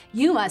feet.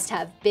 You must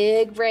have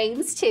big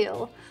brains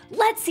too.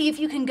 Let's see if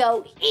you can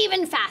go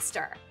even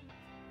faster.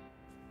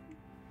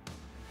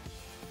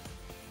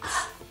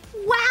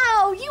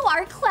 Wow, you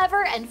are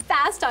clever and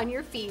fast on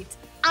your feet.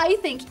 I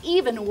think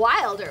even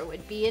Wilder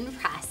would be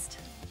impressed.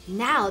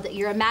 Now that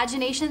your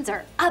imaginations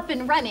are up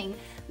and running,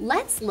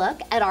 let's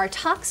look at our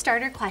talk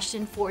starter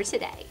question for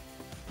today.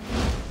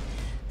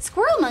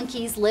 Squirrel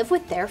monkeys live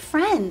with their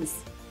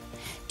friends.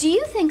 Do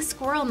you think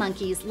squirrel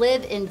monkeys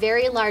live in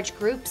very large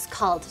groups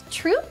called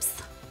troops?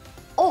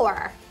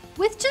 Or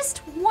with just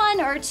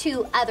one or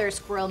two other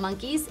squirrel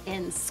monkeys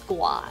in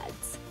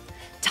squads?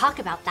 Talk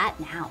about that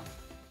now.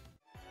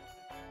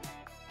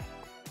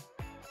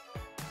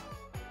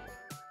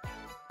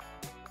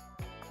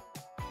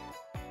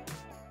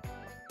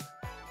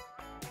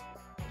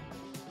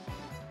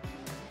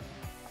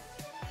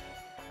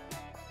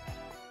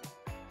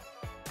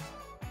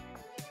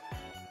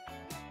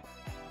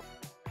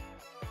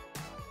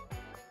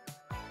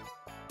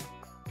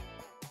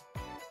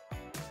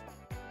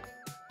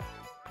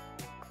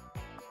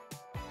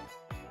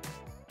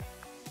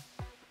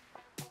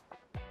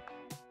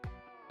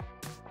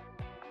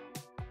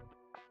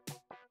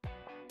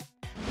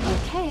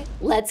 Okay,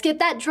 let's get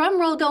that drum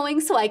roll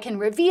going so I can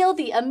reveal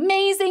the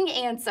amazing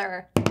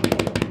answer.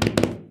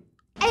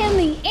 And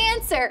the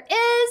answer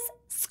is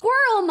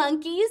squirrel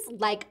monkeys,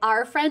 like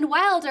our friend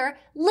Wilder,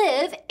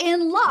 live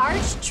in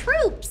large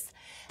troops.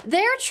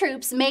 Their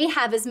troops may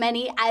have as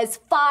many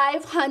as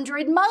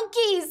 500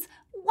 monkeys.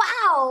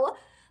 Wow!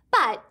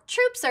 But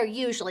troops are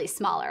usually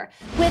smaller,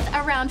 with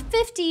around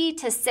 50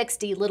 to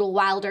 60 little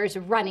Wilders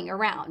running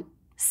around.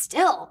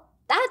 Still,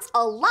 that's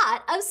a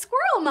lot of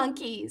squirrel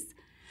monkeys.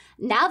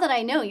 Now that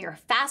I know you're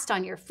fast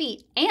on your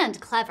feet and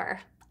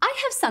clever, I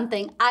have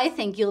something I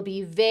think you'll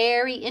be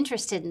very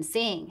interested in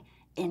seeing.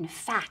 In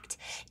fact,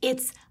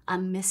 it's a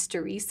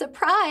mystery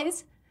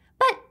surprise.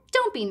 But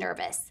don't be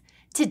nervous.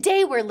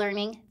 Today we're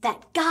learning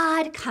that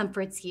God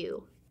comforts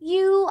you.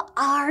 You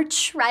are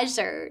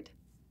treasured.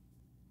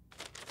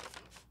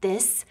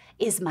 This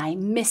is my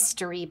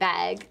mystery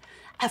bag.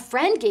 A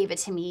friend gave it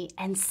to me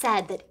and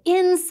said that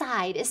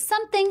inside is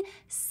something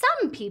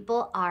some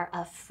people are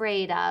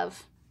afraid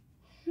of.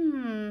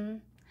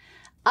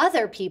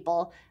 Other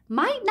people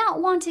might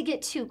not want to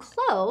get too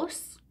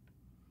close,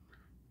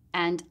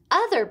 and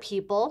other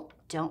people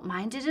don't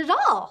mind it at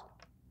all.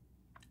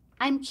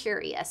 I'm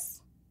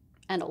curious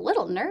and a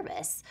little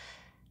nervous.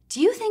 Do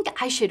you think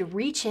I should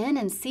reach in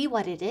and see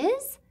what it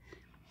is?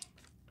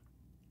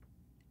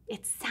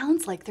 It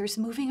sounds like there's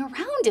moving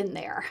around in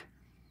there.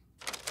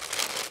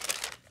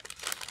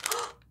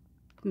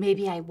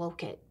 Maybe I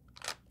woke it.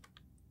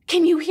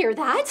 Can you hear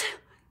that?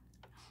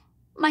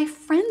 My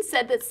friend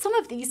said that some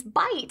of these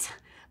bite,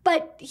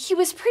 but he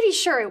was pretty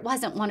sure it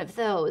wasn't one of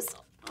those.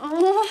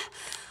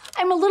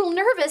 I'm a little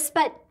nervous,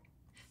 but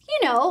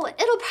you know,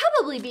 it'll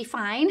probably be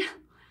fine.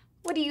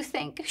 What do you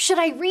think? Should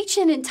I reach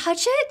in and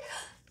touch it?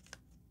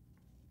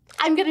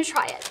 I'm gonna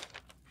try it.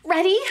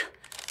 Ready?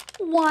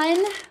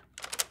 1,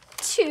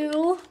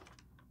 2,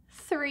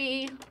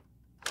 3.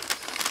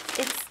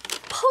 It's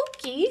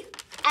pokey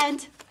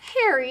and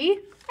hairy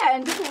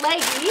and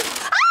leggy.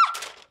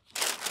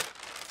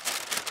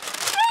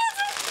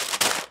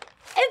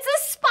 It's a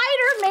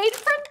spider made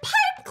from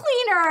pipe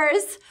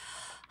cleaners.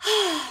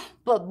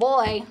 But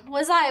boy,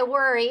 was I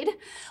worried.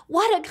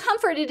 What a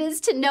comfort it is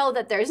to know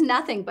that there's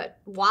nothing but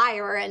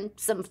wire and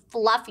some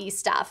fluffy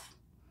stuff.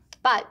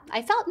 But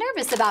I felt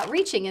nervous about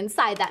reaching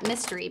inside that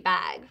mystery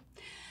bag.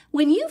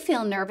 When you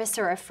feel nervous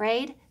or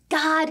afraid,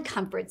 God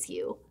comforts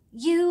you.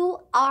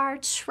 You are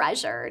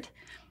treasured.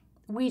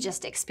 We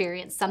just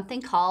experienced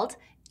something called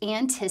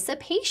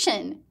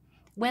anticipation.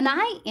 When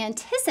I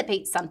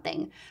anticipate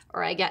something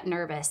or I get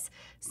nervous,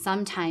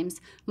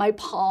 sometimes my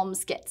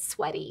palms get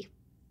sweaty.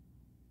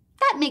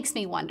 That makes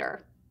me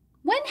wonder,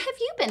 when have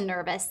you been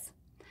nervous?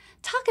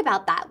 Talk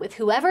about that with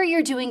whoever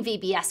you're doing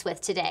VBS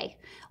with today.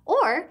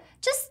 Or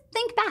just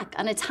think back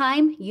on a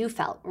time you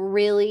felt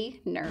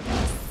really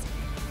nervous.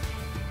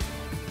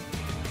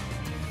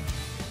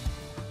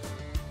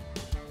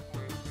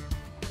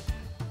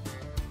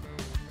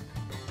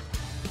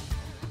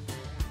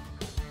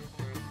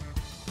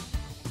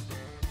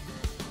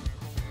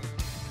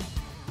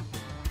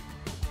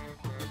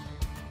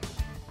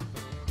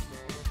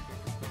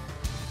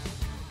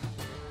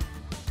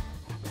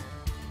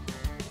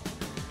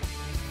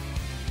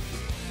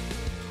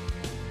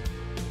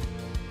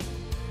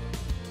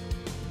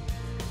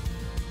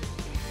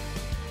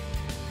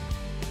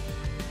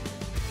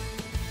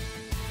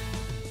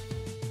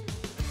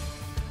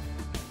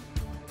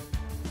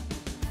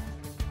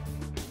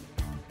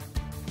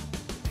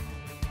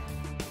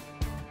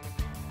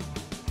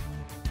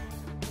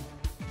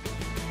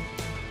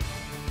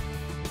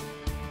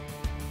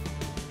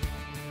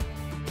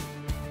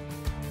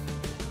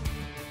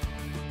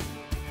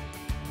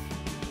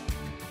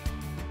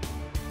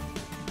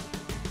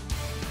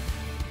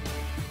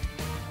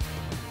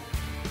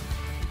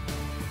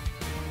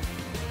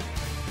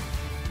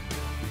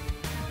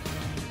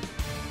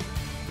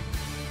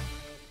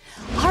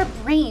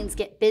 brains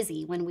get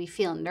busy when we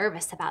feel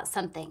nervous about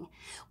something.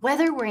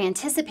 Whether we're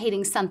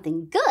anticipating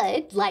something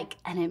good, like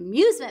an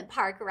amusement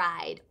park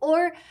ride,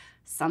 or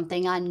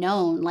something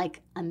unknown,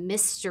 like a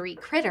mystery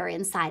critter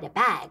inside a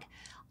bag,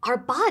 our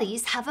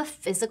bodies have a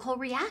physical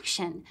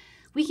reaction.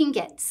 We can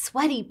get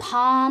sweaty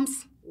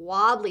palms,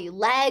 wobbly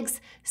legs,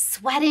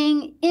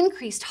 sweating,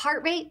 increased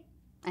heart rate,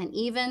 and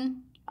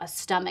even a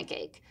stomach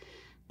ache.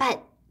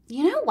 But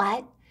you know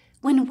what?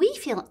 When we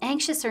feel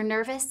anxious or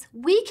nervous,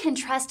 we can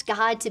trust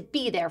God to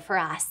be there for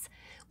us.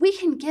 We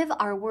can give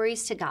our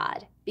worries to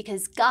God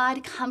because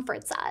God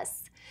comforts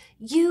us.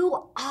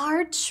 You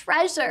are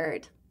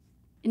treasured.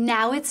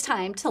 Now it's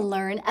time to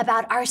learn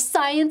about our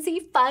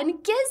sciencey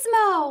fun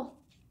gizmo.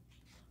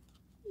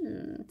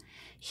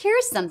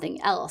 Here's something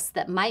else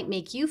that might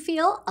make you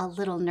feel a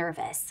little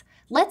nervous.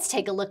 Let's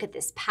take a look at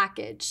this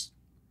package.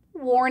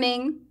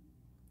 Warning,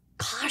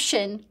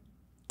 caution,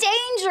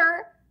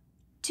 danger.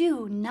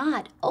 Do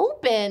not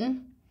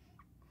open.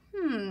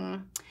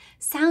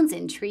 Sounds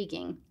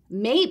intriguing,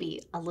 maybe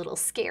a little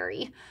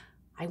scary.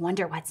 I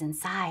wonder what's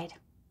inside.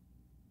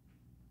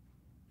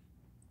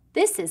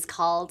 This is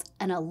called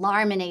an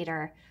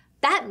alarminator.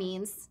 That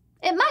means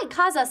it might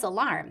cause us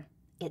alarm.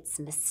 It's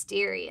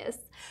mysterious.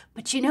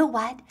 But you know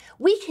what?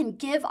 We can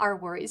give our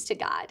worries to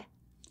God.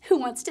 Who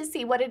wants to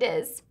see what it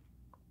is?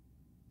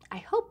 I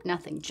hope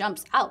nothing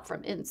jumps out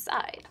from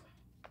inside.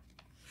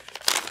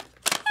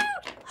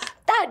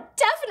 That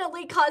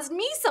definitely caused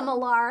me some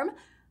alarm.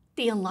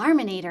 The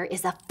alarminator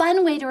is a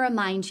fun way to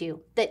remind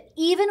you that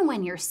even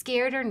when you're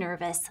scared or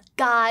nervous,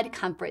 God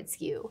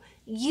comforts you.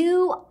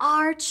 You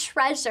are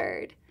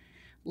treasured.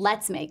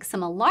 Let's make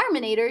some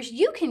alarminators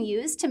you can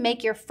use to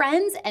make your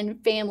friends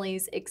and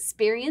families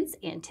experience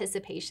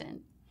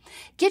anticipation.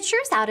 Get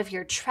yours out of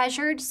your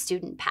treasured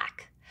student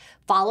pack.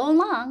 Follow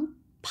along,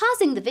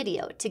 pausing the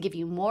video to give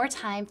you more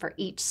time for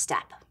each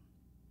step.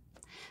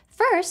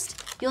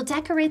 First, you'll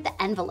decorate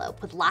the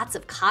envelope with lots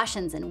of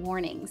cautions and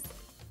warnings.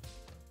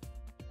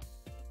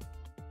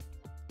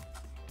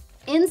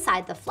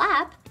 Inside the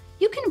flap,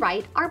 you can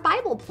write our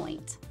Bible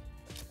point.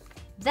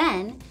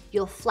 Then,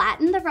 you'll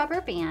flatten the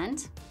rubber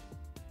band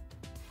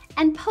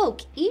and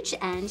poke each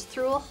end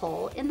through a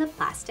hole in the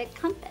plastic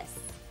compass.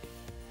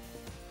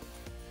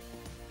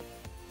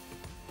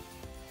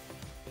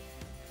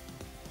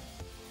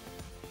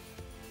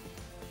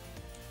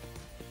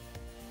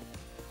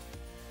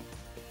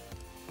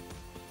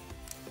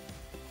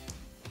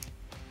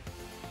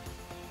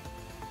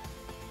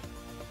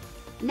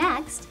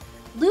 Next,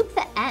 loop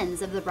the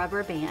ends of the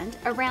rubber band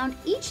around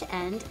each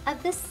end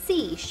of the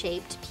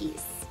C-shaped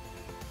piece.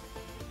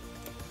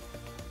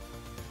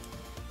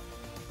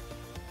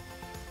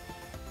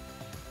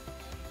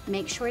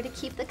 Make sure to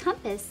keep the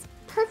compass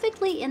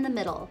perfectly in the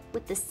middle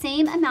with the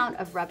same amount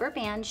of rubber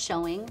band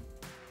showing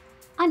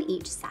on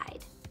each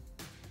side.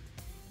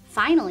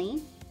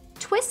 Finally,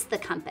 twist the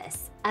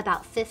compass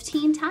about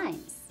 15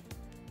 times.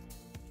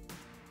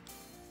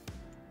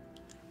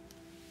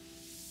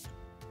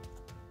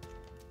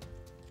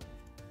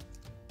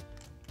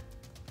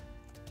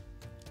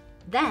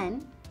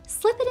 Then,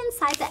 slip it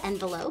inside the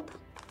envelope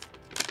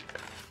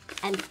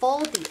and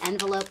fold the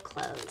envelope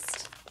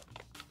closed.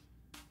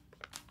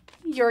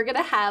 You're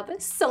gonna have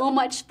so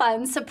much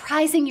fun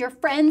surprising your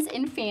friends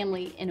and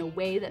family in a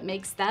way that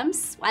makes them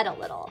sweat a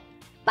little.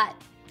 But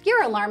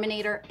your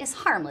alarminator is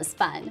harmless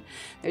fun.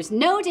 There's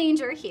no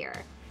danger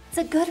here. It's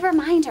a good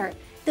reminder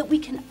that we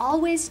can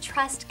always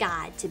trust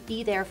God to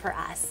be there for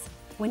us.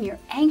 When you're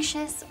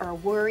anxious or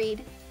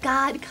worried,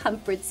 God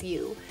comforts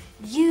you.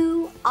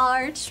 You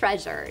are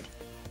treasured.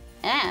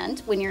 And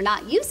when you're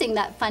not using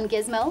that fun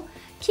gizmo,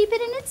 keep it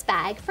in its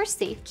bag for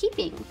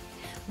safekeeping.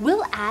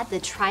 We'll add the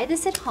Try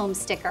This at Home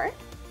sticker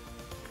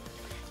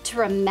to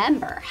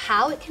remember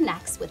how it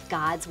connects with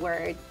God's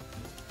Word.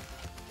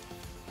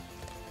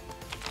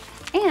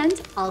 And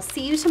I'll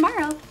see you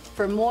tomorrow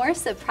for more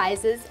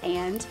surprises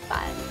and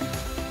fun.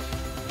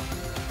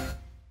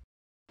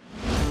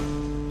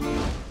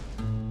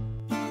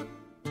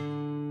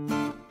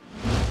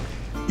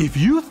 If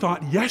you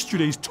thought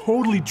yesterday's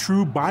Totally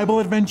True Bible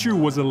adventure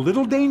was a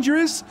little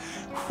dangerous,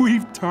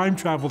 we've time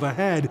traveled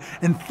ahead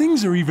and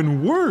things are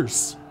even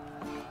worse.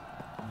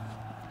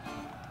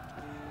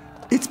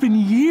 It's been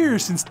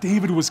years since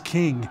David was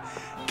king.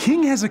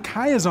 King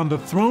Hezekiah's on the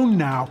throne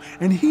now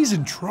and he's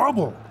in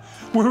trouble.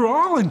 We're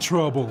all in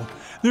trouble.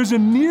 There's a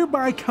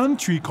nearby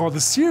country called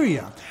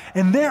Assyria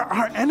and they're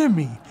our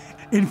enemy.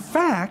 In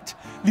fact,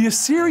 the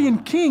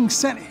Assyrian king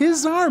sent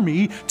his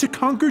army to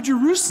conquer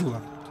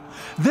Jerusalem.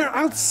 They're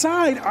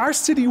outside our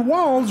city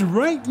walls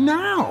right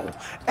now,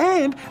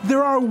 and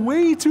there are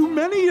way too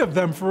many of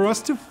them for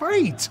us to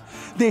fight.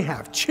 They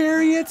have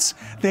chariots,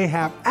 they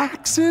have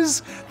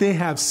axes, they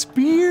have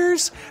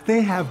spears,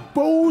 they have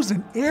bows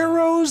and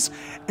arrows,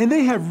 and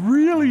they have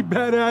really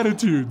bad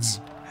attitudes.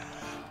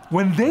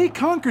 When they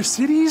conquer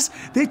cities,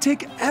 they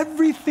take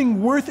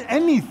everything worth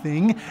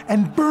anything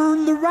and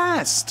burn the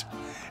rest.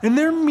 And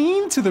they're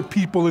mean to the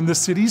people in the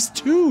cities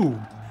too.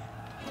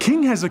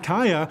 King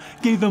Hezekiah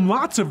gave them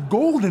lots of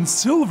gold and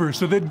silver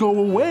so they'd go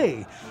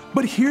away.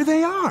 But here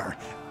they are,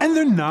 and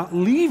they're not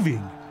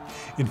leaving.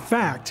 In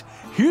fact,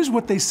 here's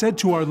what they said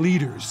to our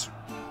leaders.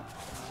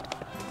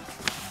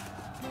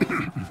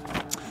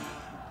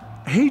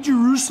 Hey,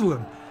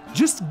 Jerusalem,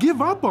 just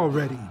give up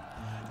already.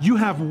 You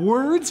have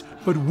words,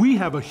 but we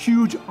have a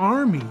huge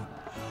army.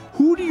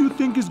 Who do you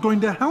think is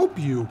going to help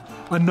you?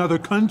 Another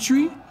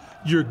country?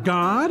 Your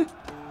God?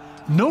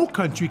 No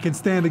country can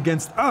stand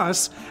against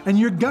us, and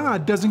your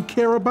God doesn't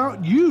care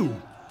about you.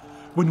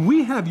 When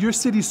we have your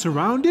city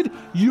surrounded,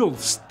 you'll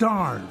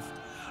starve.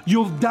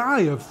 You'll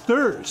die of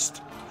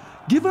thirst.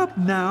 Give up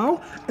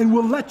now, and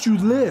we'll let you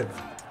live.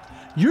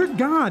 Your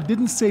God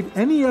didn't save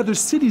any other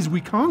cities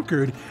we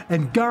conquered,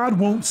 and God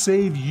won't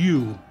save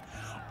you.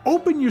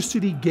 Open your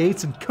city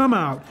gates and come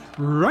out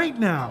right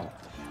now.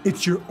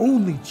 It's your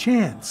only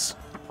chance.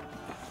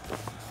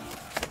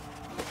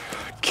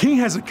 King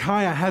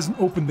Hezekiah hasn't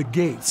opened the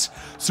gates,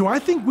 so I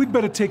think we'd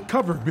better take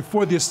cover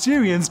before the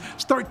Assyrians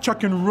start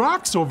chucking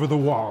rocks over the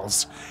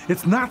walls.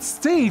 It's not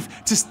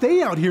safe to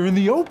stay out here in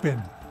the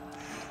open.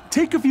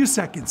 Take a few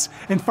seconds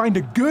and find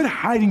a good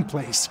hiding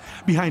place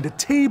behind a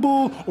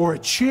table or a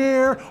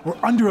chair or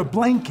under a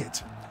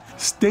blanket.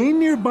 Stay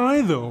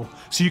nearby though,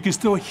 so you can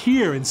still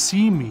hear and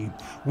see me.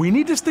 We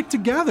need to stick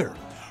together.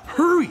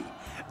 Hurry!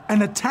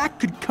 An attack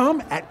could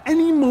come at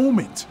any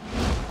moment.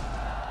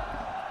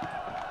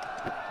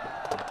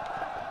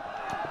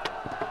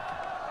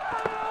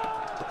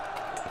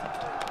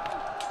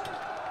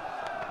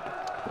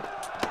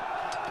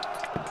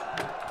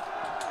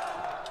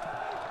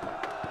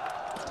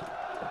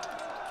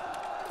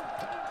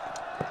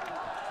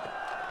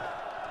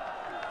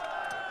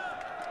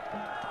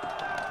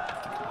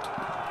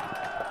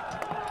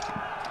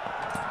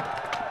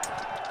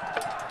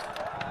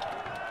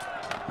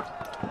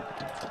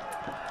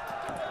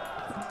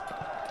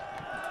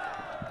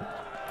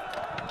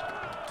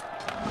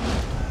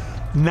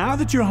 Now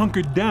that you're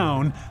hunkered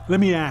down, let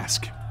me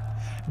ask,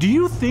 do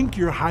you think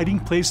your hiding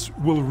place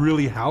will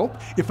really help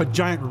if a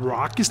giant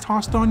rock is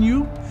tossed on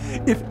you?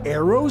 If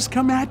arrows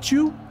come at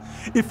you?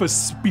 If a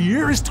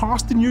spear is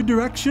tossed in your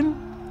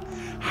direction?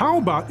 How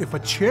about if a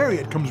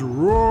chariot comes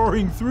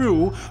roaring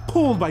through,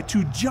 pulled by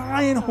two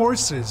giant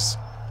horses?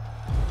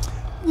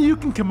 You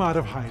can come out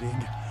of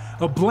hiding.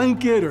 A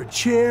blanket or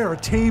chair or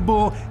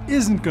table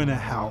isn't gonna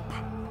help.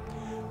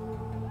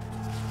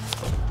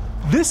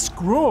 This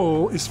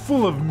scroll is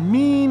full of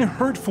mean,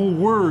 hurtful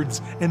words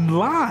and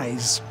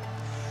lies.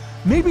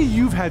 Maybe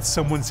you've had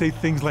someone say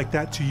things like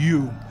that to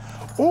you,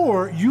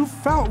 or you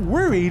felt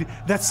worried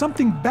that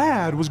something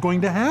bad was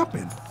going to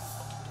happen.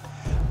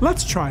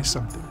 Let's try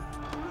something.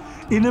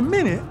 In a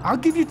minute, I'll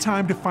give you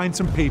time to find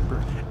some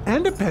paper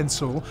and a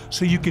pencil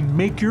so you can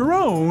make your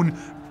own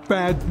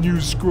bad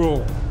news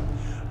scroll.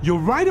 You'll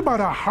write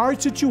about a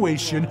hard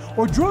situation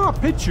or draw a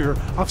picture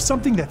of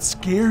something that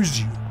scares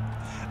you.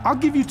 I'll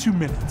give you 2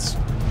 minutes.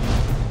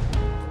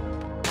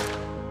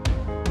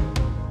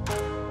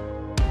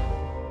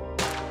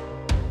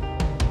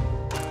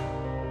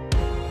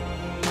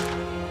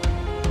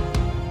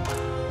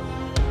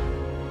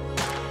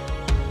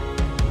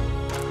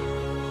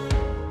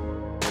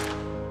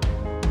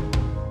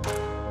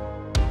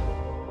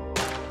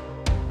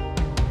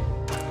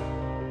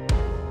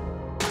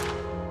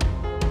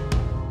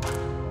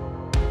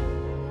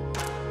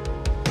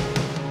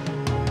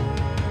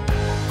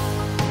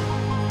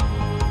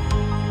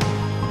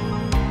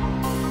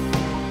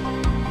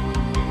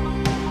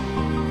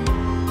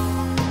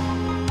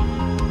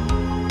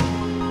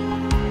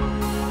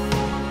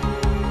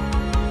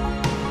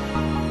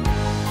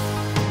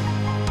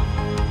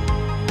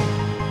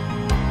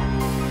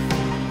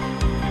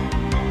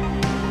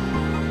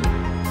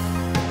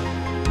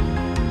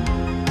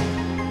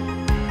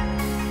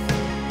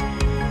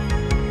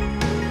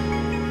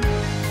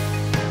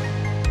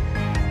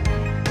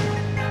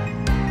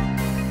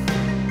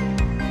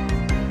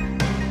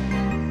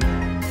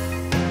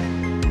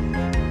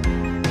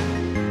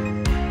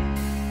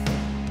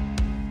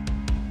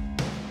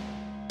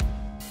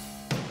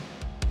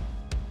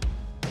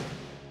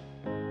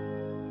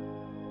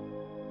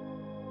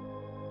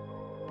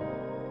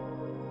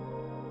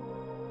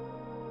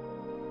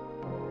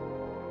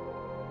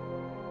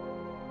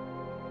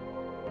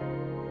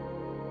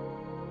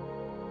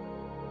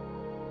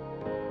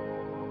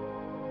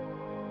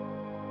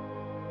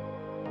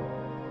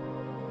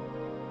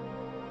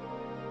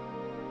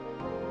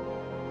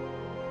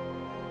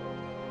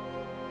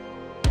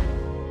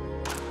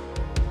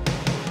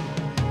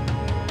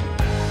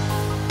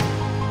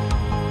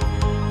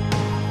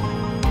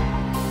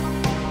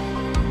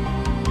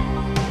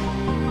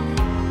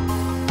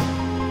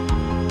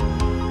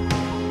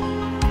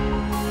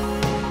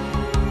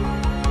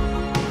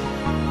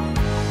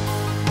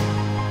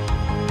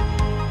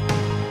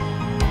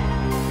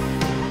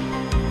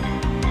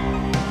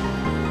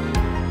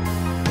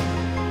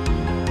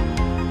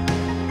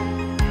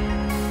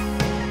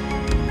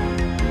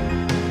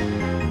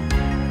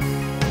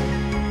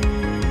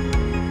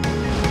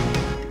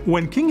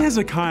 When King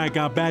Hezekiah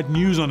got bad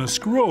news on a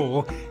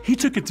scroll, he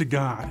took it to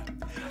God.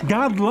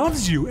 God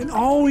loves you and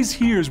always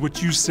hears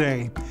what you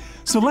say.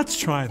 So let's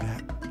try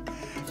that.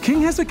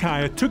 King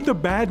Hezekiah took the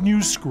bad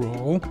news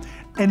scroll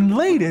and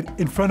laid it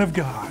in front of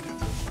God.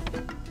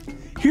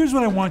 Here's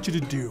what I want you to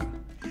do.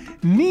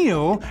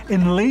 Kneel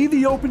and lay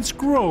the open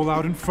scroll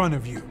out in front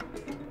of you.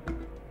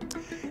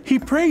 He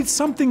prayed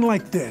something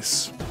like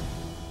this.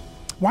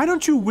 Why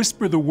don't you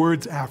whisper the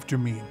words after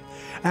me?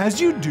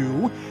 As you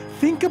do,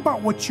 think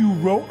about what you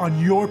wrote on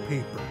your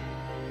paper.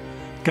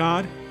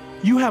 God,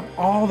 you have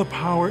all the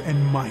power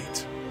and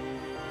might.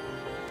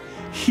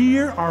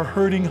 Hear our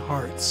hurting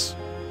hearts.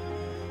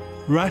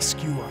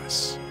 Rescue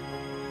us.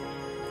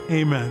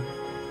 Amen.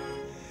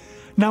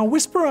 Now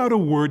whisper out a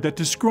word that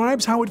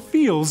describes how it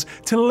feels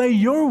to lay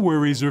your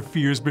worries or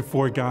fears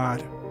before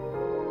God.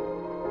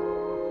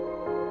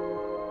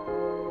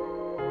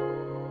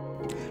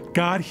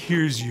 God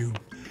hears you.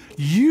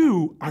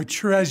 You are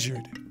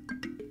treasured.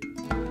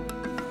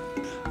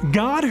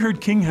 God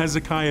heard King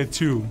Hezekiah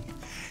too.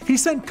 He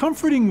sent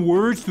comforting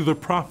words through the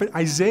prophet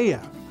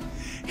Isaiah.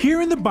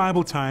 Here in the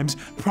Bible times,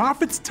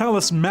 prophets tell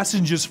us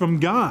messages from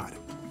God.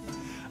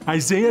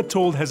 Isaiah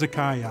told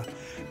Hezekiah,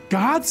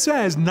 God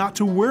says not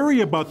to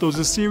worry about those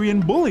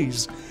Assyrian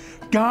bullies.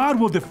 God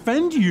will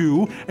defend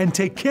you and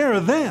take care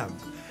of them.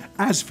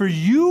 As for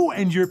you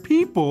and your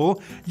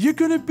people, you're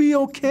going to be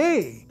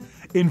okay.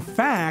 In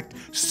fact,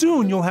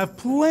 soon you'll have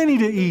plenty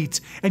to eat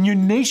and your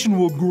nation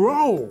will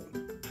grow.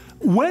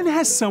 When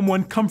has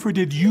someone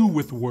comforted you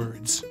with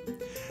words?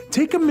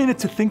 Take a minute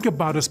to think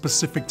about a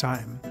specific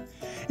time.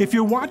 If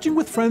you're watching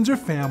with friends or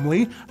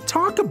family,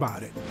 talk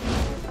about it.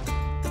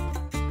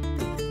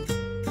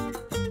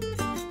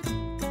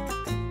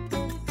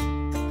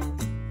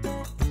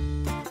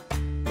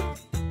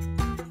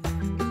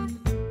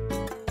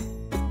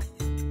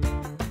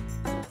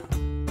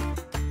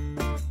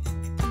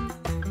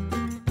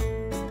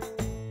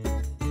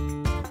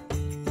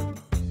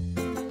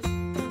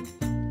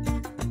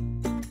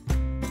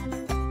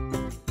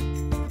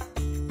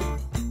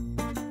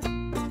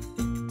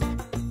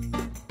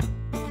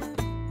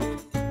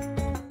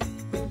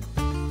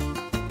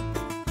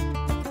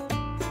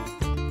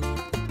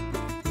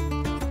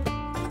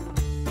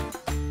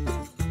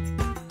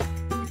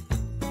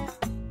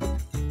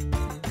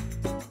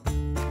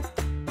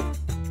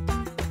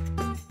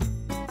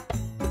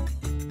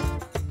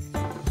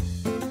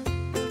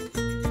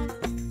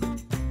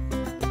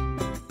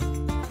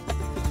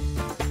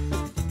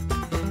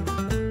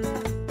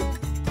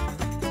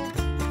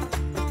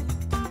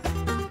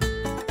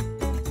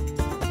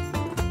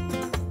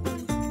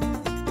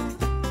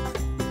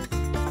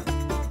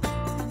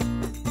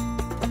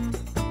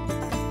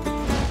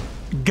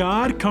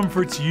 God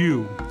comforts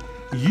you.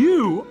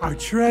 You are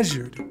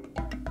treasured.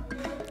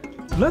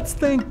 Let's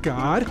thank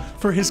God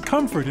for His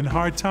comfort in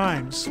hard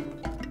times.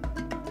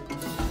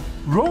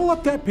 Roll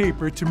up that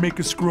paper to make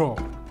a scroll.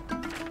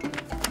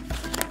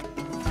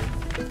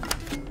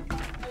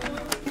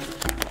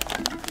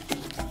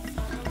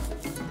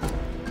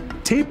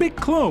 Tape it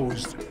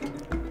closed.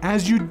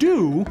 As you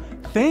do,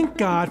 thank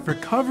God for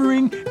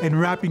covering and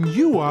wrapping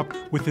you up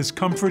with His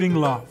comforting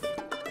love.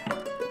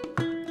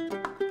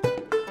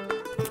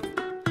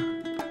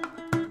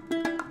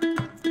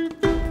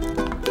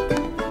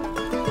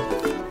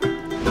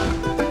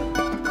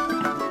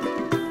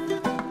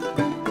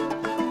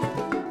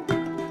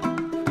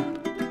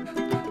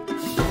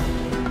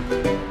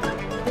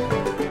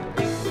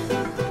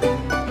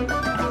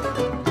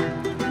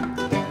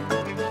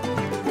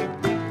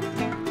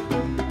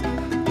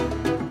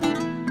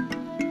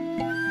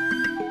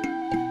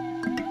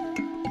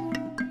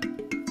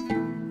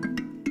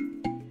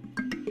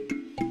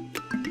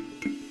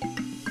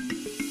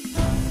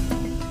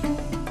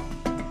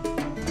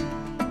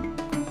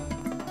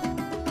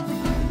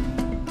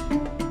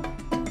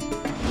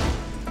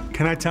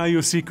 Can I tell you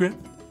a secret?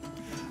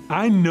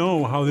 I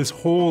know how this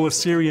whole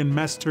Assyrian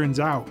mess turns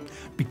out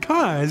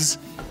because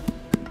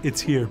it's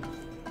here.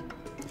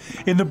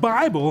 In the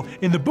Bible,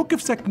 in the book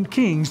of 2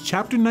 Kings,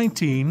 chapter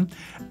 19,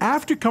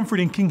 after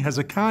comforting King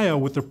Hezekiah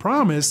with the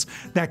promise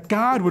that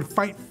God would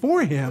fight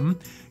for him,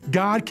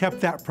 God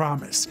kept that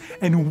promise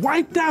and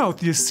wiped out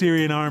the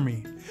Assyrian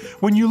army.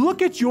 When you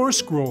look at your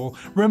scroll,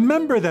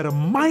 remember that a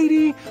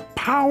mighty,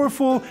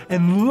 powerful,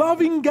 and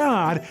loving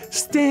God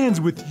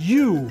stands with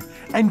you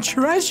and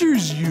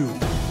treasures you.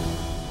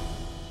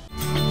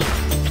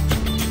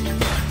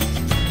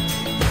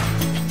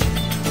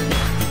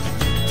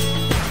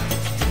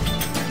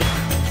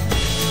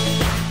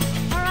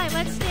 All right,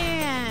 let's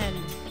stand.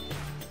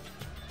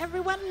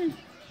 Everyone.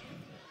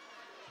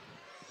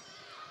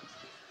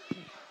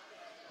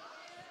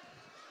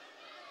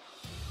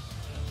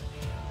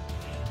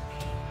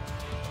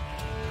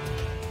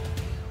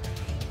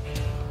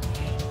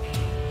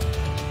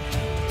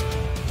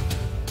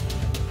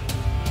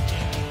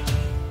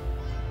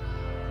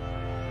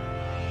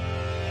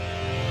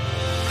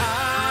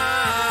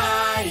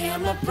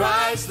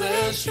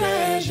 Priceless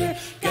treasure.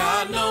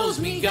 God knows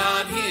me,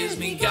 God hears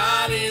me,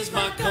 God is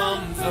my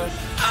comfort.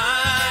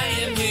 I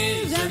am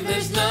His and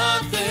there's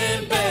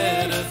nothing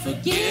better.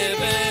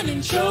 Forgiven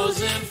and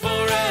chosen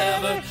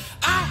forever.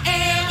 I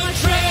am a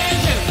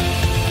treasure.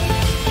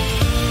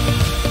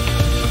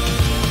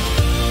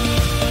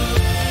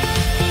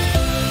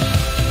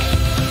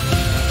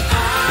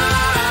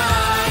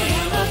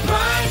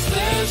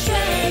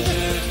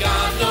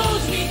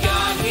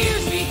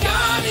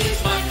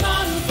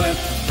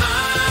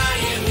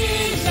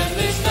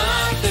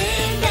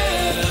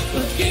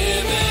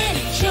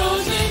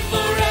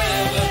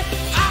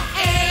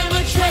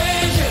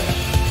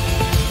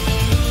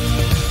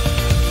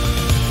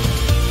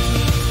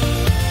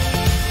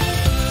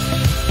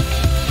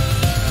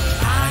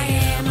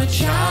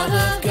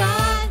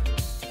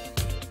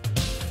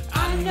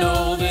 I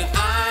know that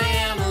I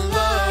am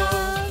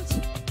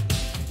loved.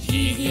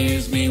 He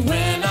hears me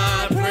when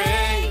I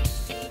pray.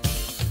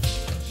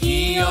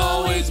 He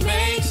always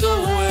makes a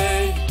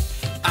way.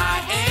 I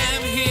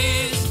am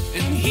his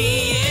and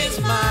he is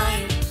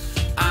mine.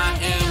 I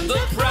am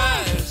the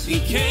prize he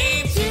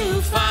came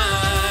to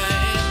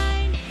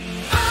find.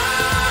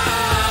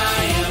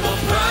 I am a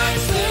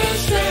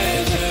priceless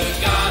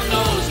treasure. God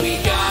knows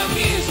me, God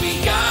hears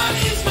me, God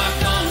is my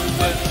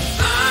comfort.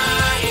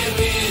 I am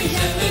his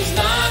and there's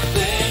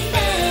nothing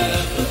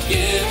better.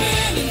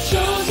 Forgiven and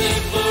chosen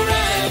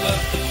forever.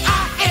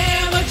 I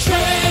am a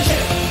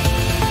treasure.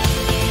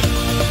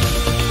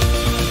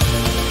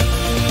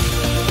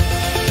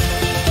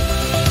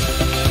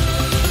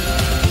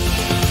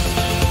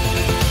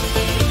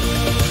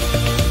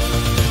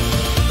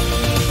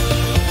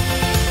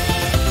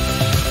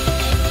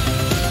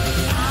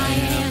 I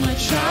am a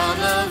child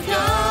of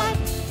God.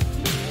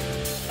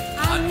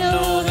 I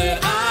know that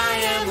I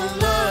am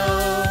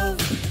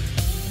loved.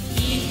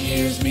 He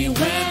hears me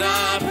when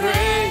I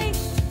pray.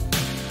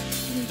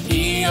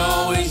 He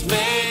always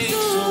makes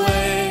a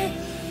way.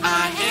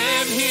 I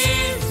am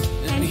his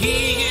and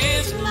he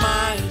is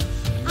mine.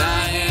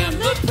 I am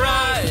the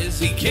prize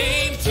he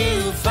came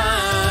to find.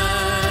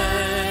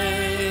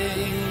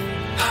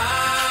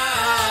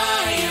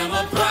 I am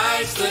a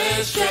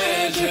priceless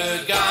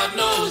treasure. God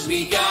knows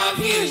me, God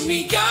hears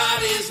me,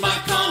 God is my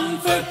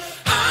comfort.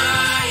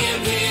 I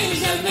am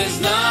his and there's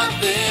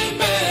nothing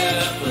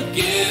better.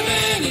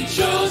 Forgiven and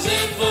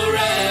chosen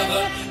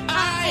forever.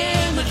 I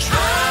am a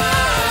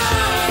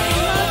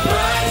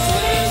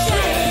priceless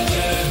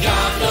treasure.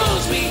 God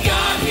knows me,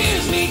 God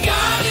hears me,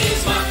 God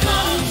is my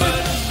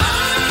comfort.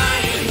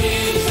 I am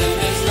his and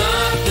there's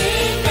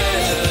nothing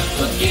better.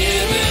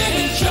 Forgiven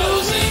and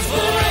chosen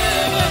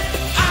forever.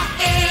 I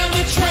am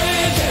a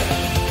treasure.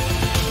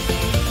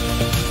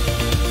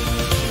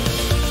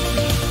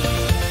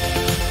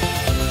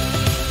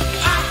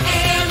 I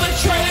am a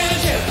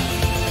treasure.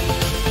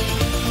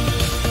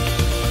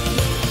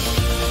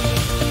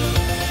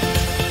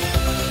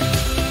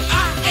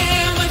 I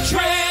am a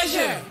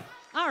treasure.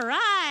 All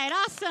right,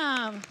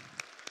 awesome.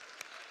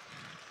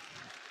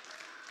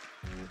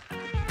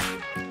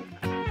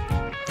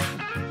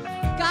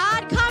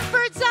 God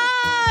comforts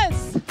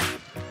us.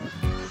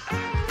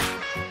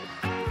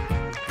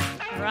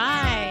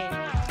 Right.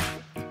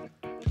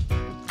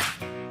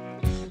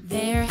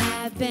 There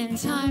have been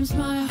times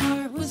my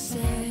heart was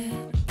sad.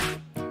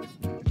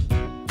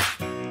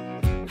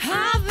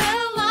 I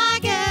felt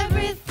like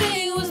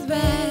everything was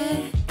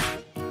bad.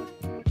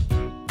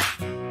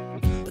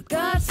 But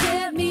God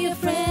sent me a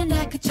friend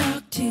I could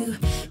talk to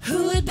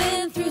who had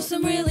been through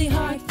some really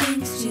hard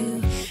things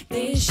too.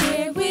 They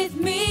shared with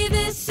me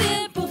this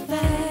simple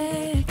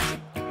fact.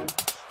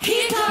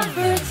 He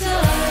comforts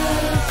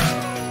us.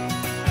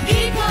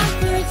 He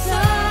comforts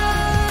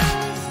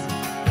us.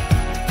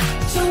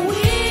 So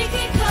we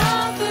can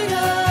comfort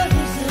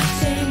others the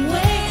same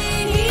way.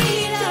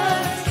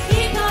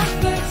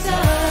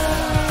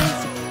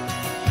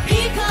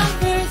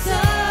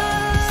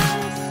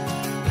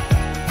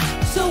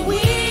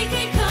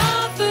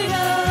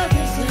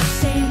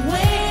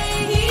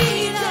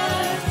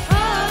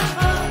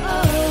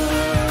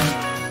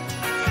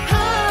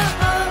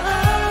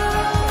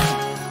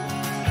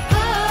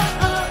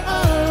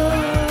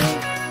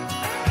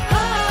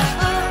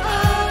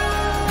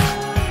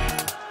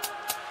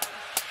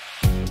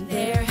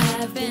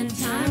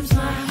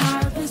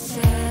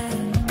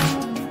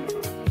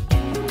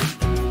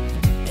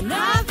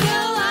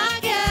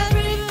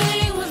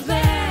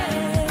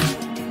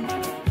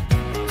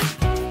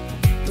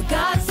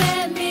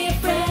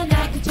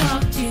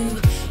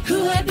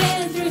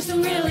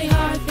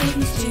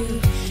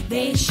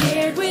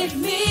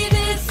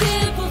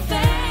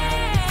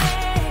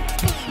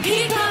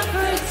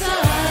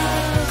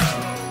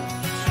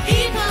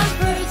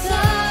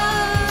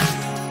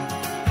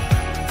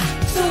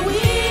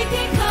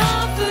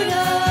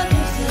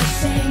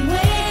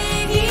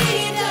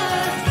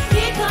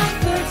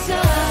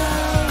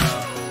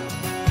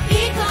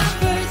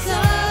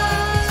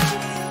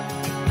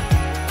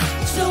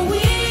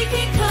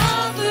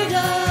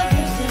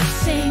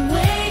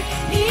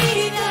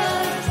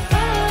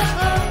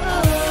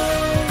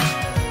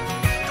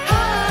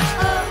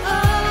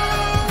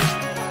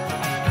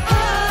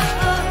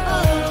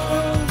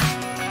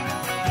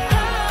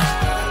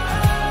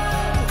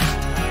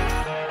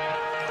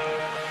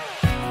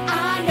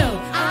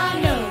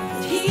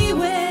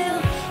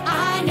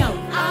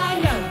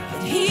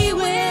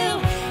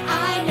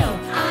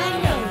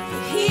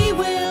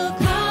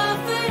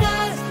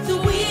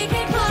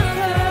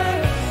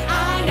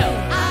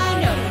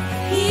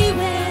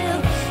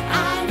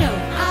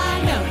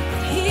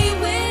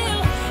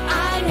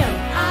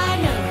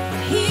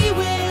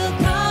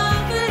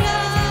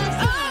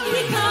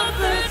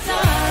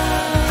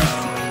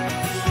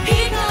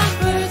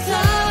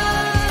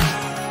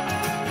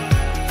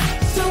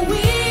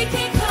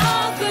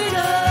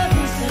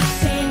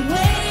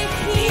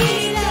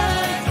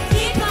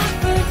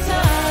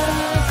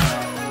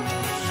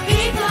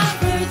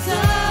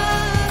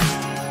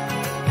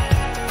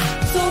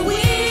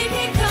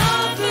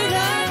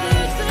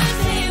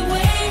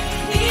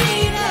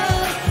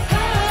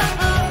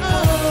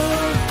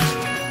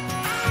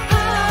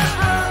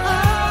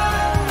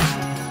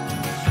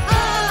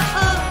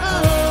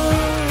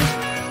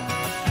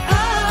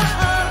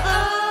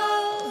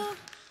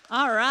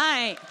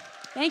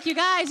 Thank you,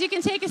 guys. You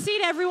can take a seat,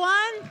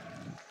 everyone.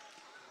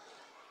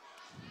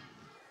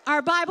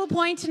 Our Bible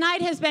point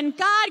tonight has been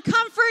God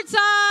comforts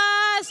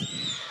us.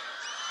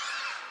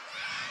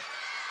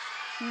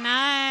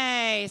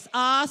 Nice.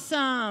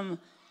 Awesome.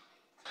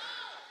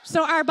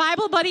 So our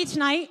Bible buddy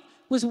tonight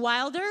was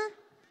Wilder,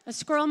 a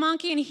squirrel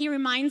monkey, and he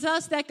reminds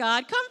us that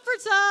God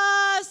comforts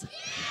us.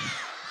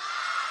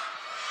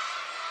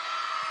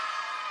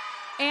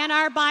 And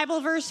our Bible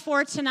verse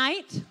for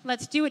tonight,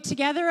 let's do it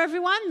together,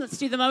 everyone. Let's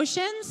do the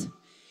motions.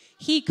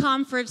 He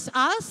comforts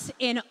us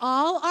in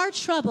all our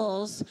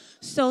troubles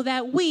so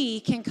that we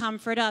can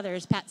comfort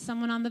others. Pat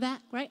someone on the back,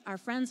 right? Our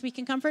friends we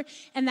can comfort.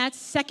 And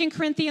that's 2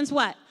 Corinthians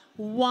what?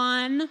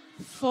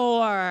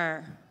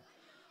 1:4.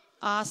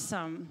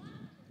 Awesome.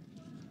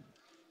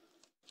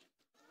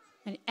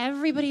 And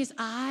everybody's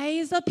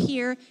eyes up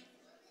here.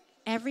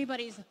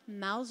 Everybody's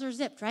mouths are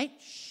zipped, right?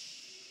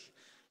 Shh.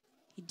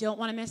 You don't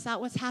want to miss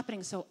out what's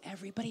happening, so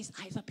everybody's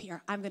eyes up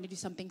here. I'm going to do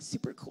something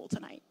super cool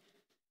tonight.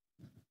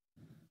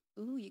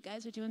 Ooh, you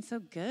guys are doing so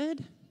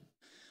good.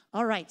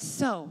 All right,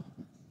 so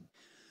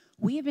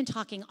we have been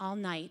talking all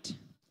night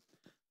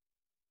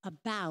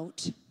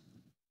about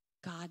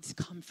God's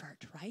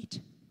comfort, right?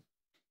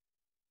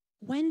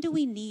 When do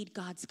we need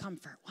God's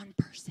comfort? One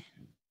person.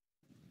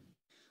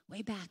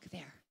 Way back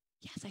there.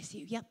 Yes, I see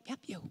you. Yep,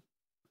 you.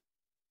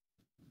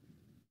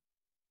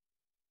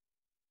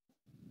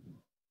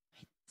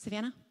 Right.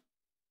 Savannah?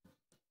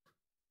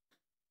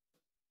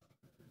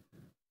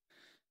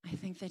 I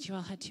think that you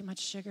all had too much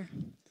sugar.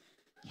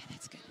 Yeah,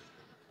 that's good.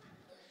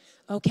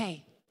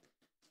 Okay.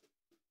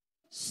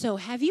 So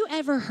have you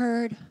ever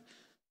heard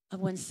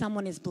of when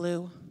someone is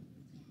blue?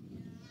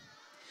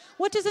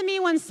 What does it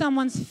mean when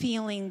someone's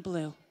feeling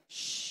blue?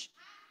 Shh.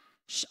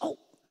 Shh. Oh.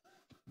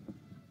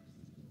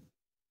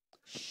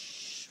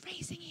 Shh.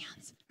 Raising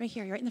hands. Right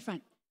here, right in the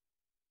front.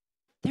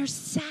 They're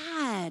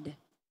sad.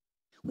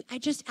 I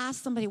just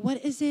asked somebody,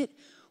 what does it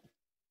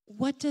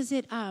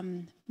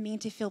mean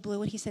to feel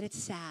blue? And he said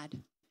it's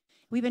sad.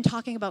 We've been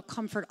talking about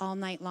comfort all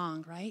night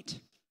long, right?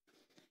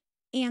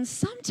 And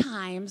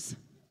sometimes,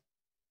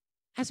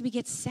 as we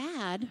get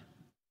sad,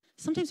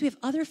 sometimes we have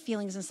other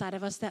feelings inside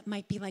of us that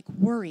might be like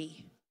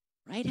worry,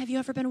 right? Have you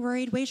ever been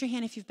worried? Raise your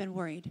hand if you've been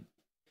worried.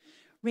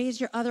 Raise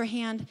your other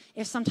hand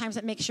if sometimes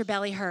it makes your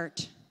belly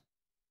hurt.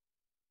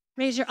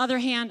 Raise your other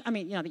hand,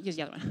 use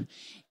the other one,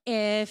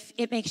 if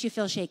it makes you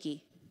feel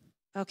shaky.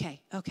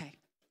 Okay.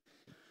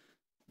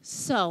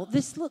 So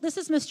this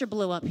is Mr.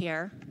 Blue up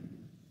here.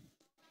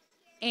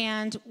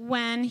 And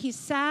when he's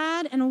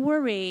sad and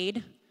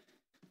worried,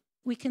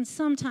 we can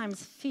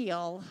sometimes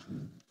feel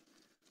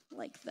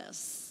like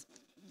this.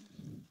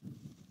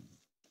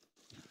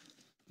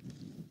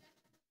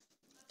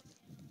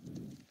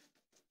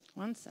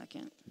 One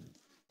second.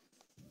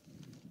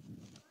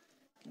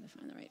 Gotta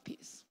find the right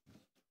piece.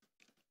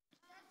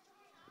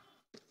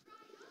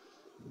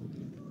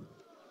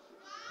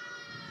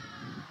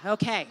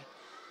 Okay.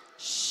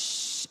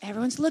 Shh.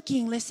 Everyone's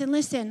looking.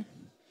 Listen.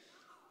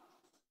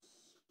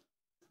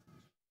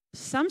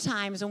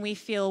 Sometimes when we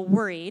feel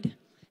worried,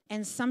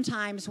 and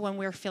sometimes when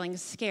we're feeling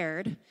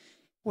scared,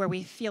 where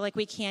we feel like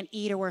we can't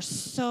eat or we're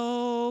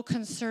so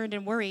concerned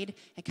and worried,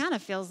 it kind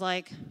of feels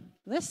like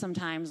this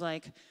sometimes,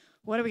 like,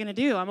 what are we going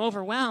to do? I'm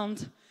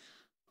overwhelmed.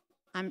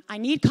 I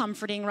need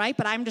comforting, right?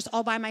 But I'm just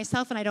all by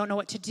myself and I don't know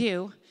what to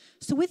do.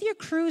 So with your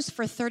cruise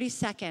for 30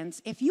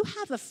 seconds, if you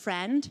have a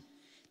friend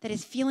that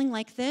is feeling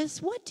like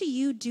this, what do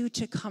you do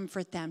to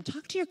comfort them?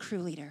 Talk to your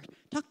crew leader.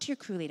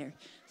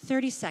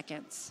 30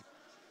 seconds.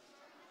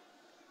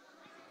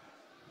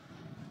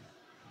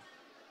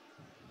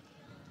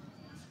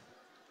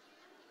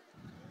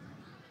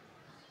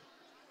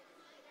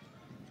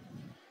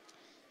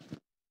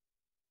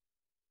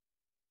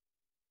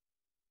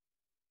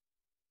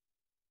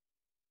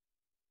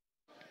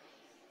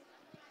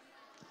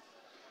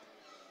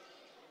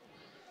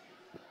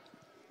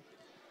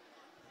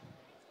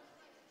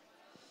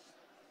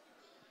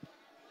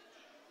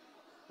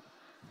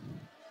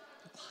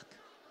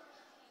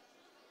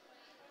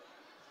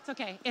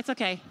 It's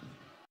okay.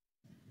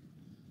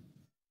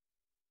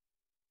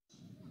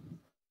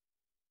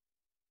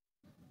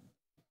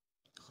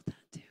 Hold that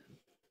too.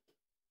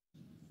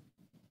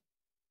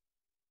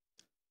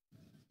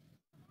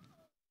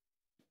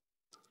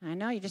 I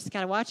know, you just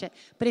got to watch it.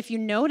 But if you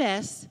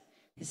notice,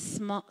 this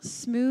small,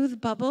 smooth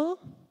bubble,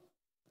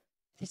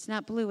 it's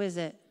not blue, is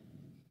it?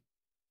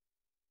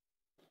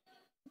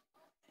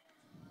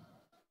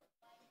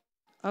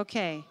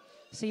 Okay,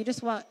 so you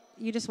just walk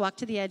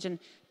to the edge,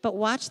 but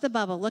watch the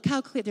bubble. Look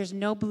how clear. There's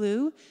no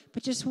blue,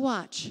 but just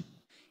watch.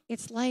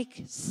 It's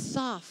like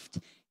soft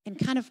and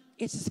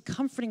it's just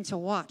comforting to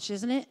watch,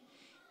 isn't it?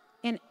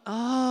 And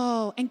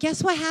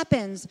guess what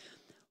happens?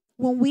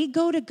 When we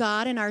go to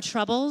God in our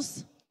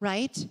troubles,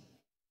 right?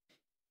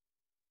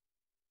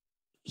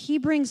 He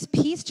brings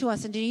peace to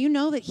us. And do you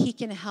know that he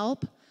can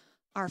help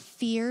our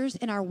fears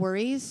and our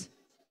worries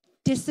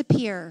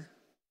disappear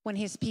when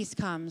his peace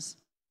comes?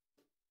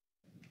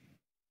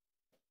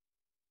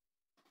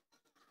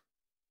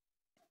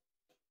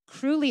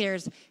 crew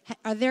leaders,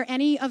 are there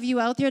any of you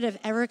out there that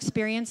have ever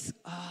experienced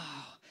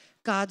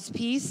God's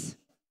peace?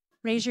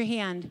 Raise your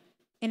hand.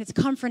 And it's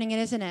comforting,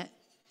 isn't it?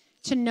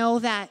 To know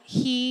that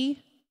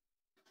he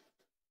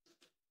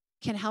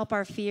can help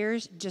our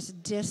fears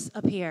just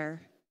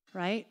disappear,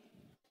 right?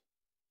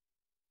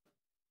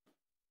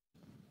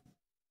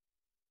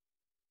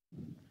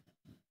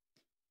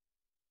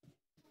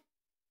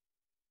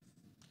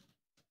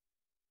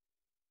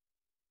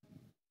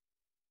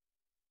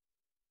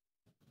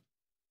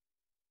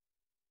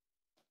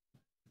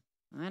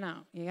 I know.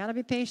 You got to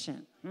be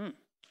patient.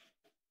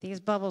 These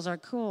bubbles are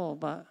cool,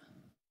 but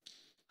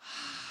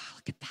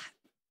look at that.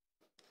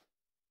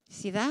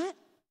 See that?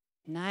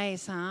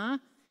 Nice, huh?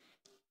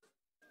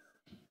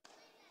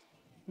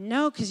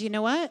 No, because you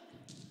know what?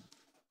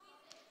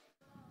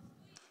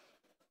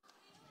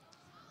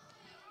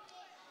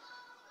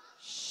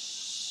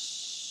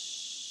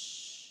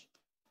 Shh.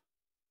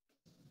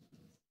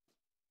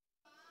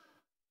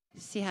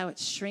 See how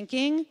it's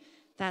shrinking?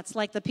 That's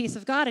like the peace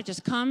of God. It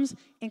just comes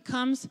and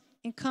comes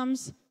and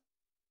comes.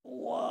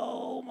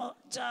 Whoa,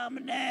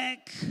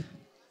 Dominic.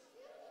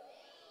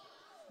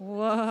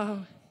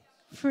 Whoa.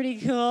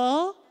 Pretty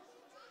cool.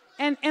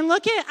 And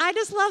look at, I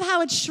just love how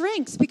it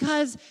shrinks,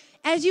 because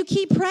as you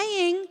keep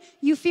praying,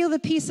 you feel the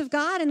peace of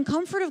God and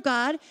comfort of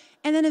God,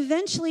 and then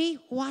eventually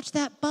watch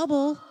that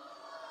bubble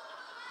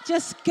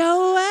just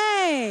go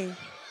away.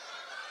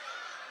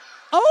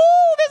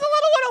 Oh, there's a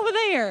little one over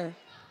there.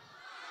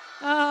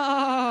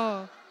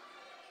 Oh.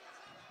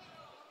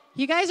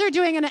 You guys are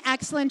doing an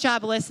excellent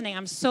job listening.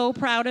 I'm so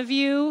proud of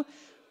you.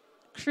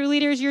 Crew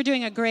leaders, you're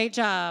doing a great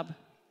job.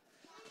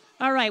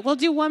 All right, we'll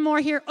do one more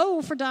here.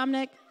 Oh, for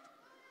Dominic.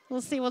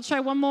 We'll see. We'll try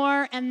one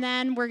more, and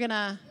then we're going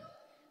to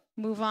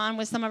move on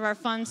with some of our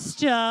fun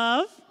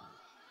stuff.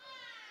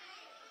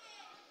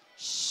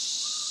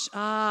 Shh.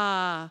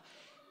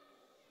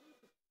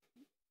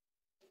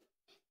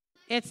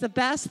 It's the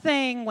best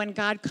thing when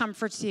God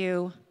comforts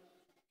you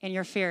in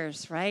your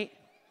fears, right?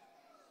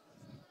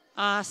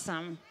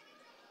 Awesome.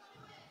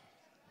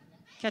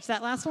 Catch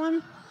that last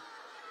one?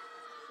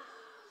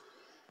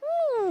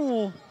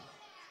 Ooh.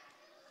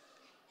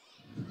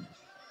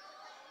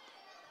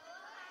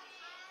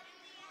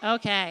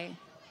 Okay.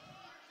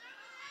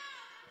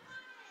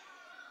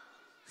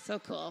 So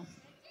cool.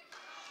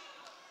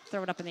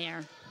 Throw it up in the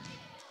air.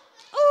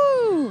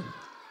 Ooh.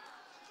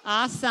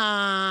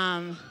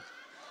 Awesome.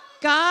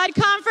 God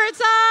comforts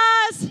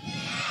us.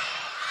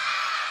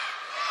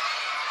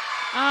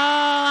 Oh,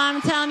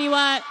 I'm telling you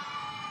what.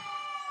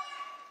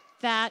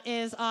 That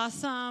is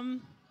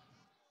awesome.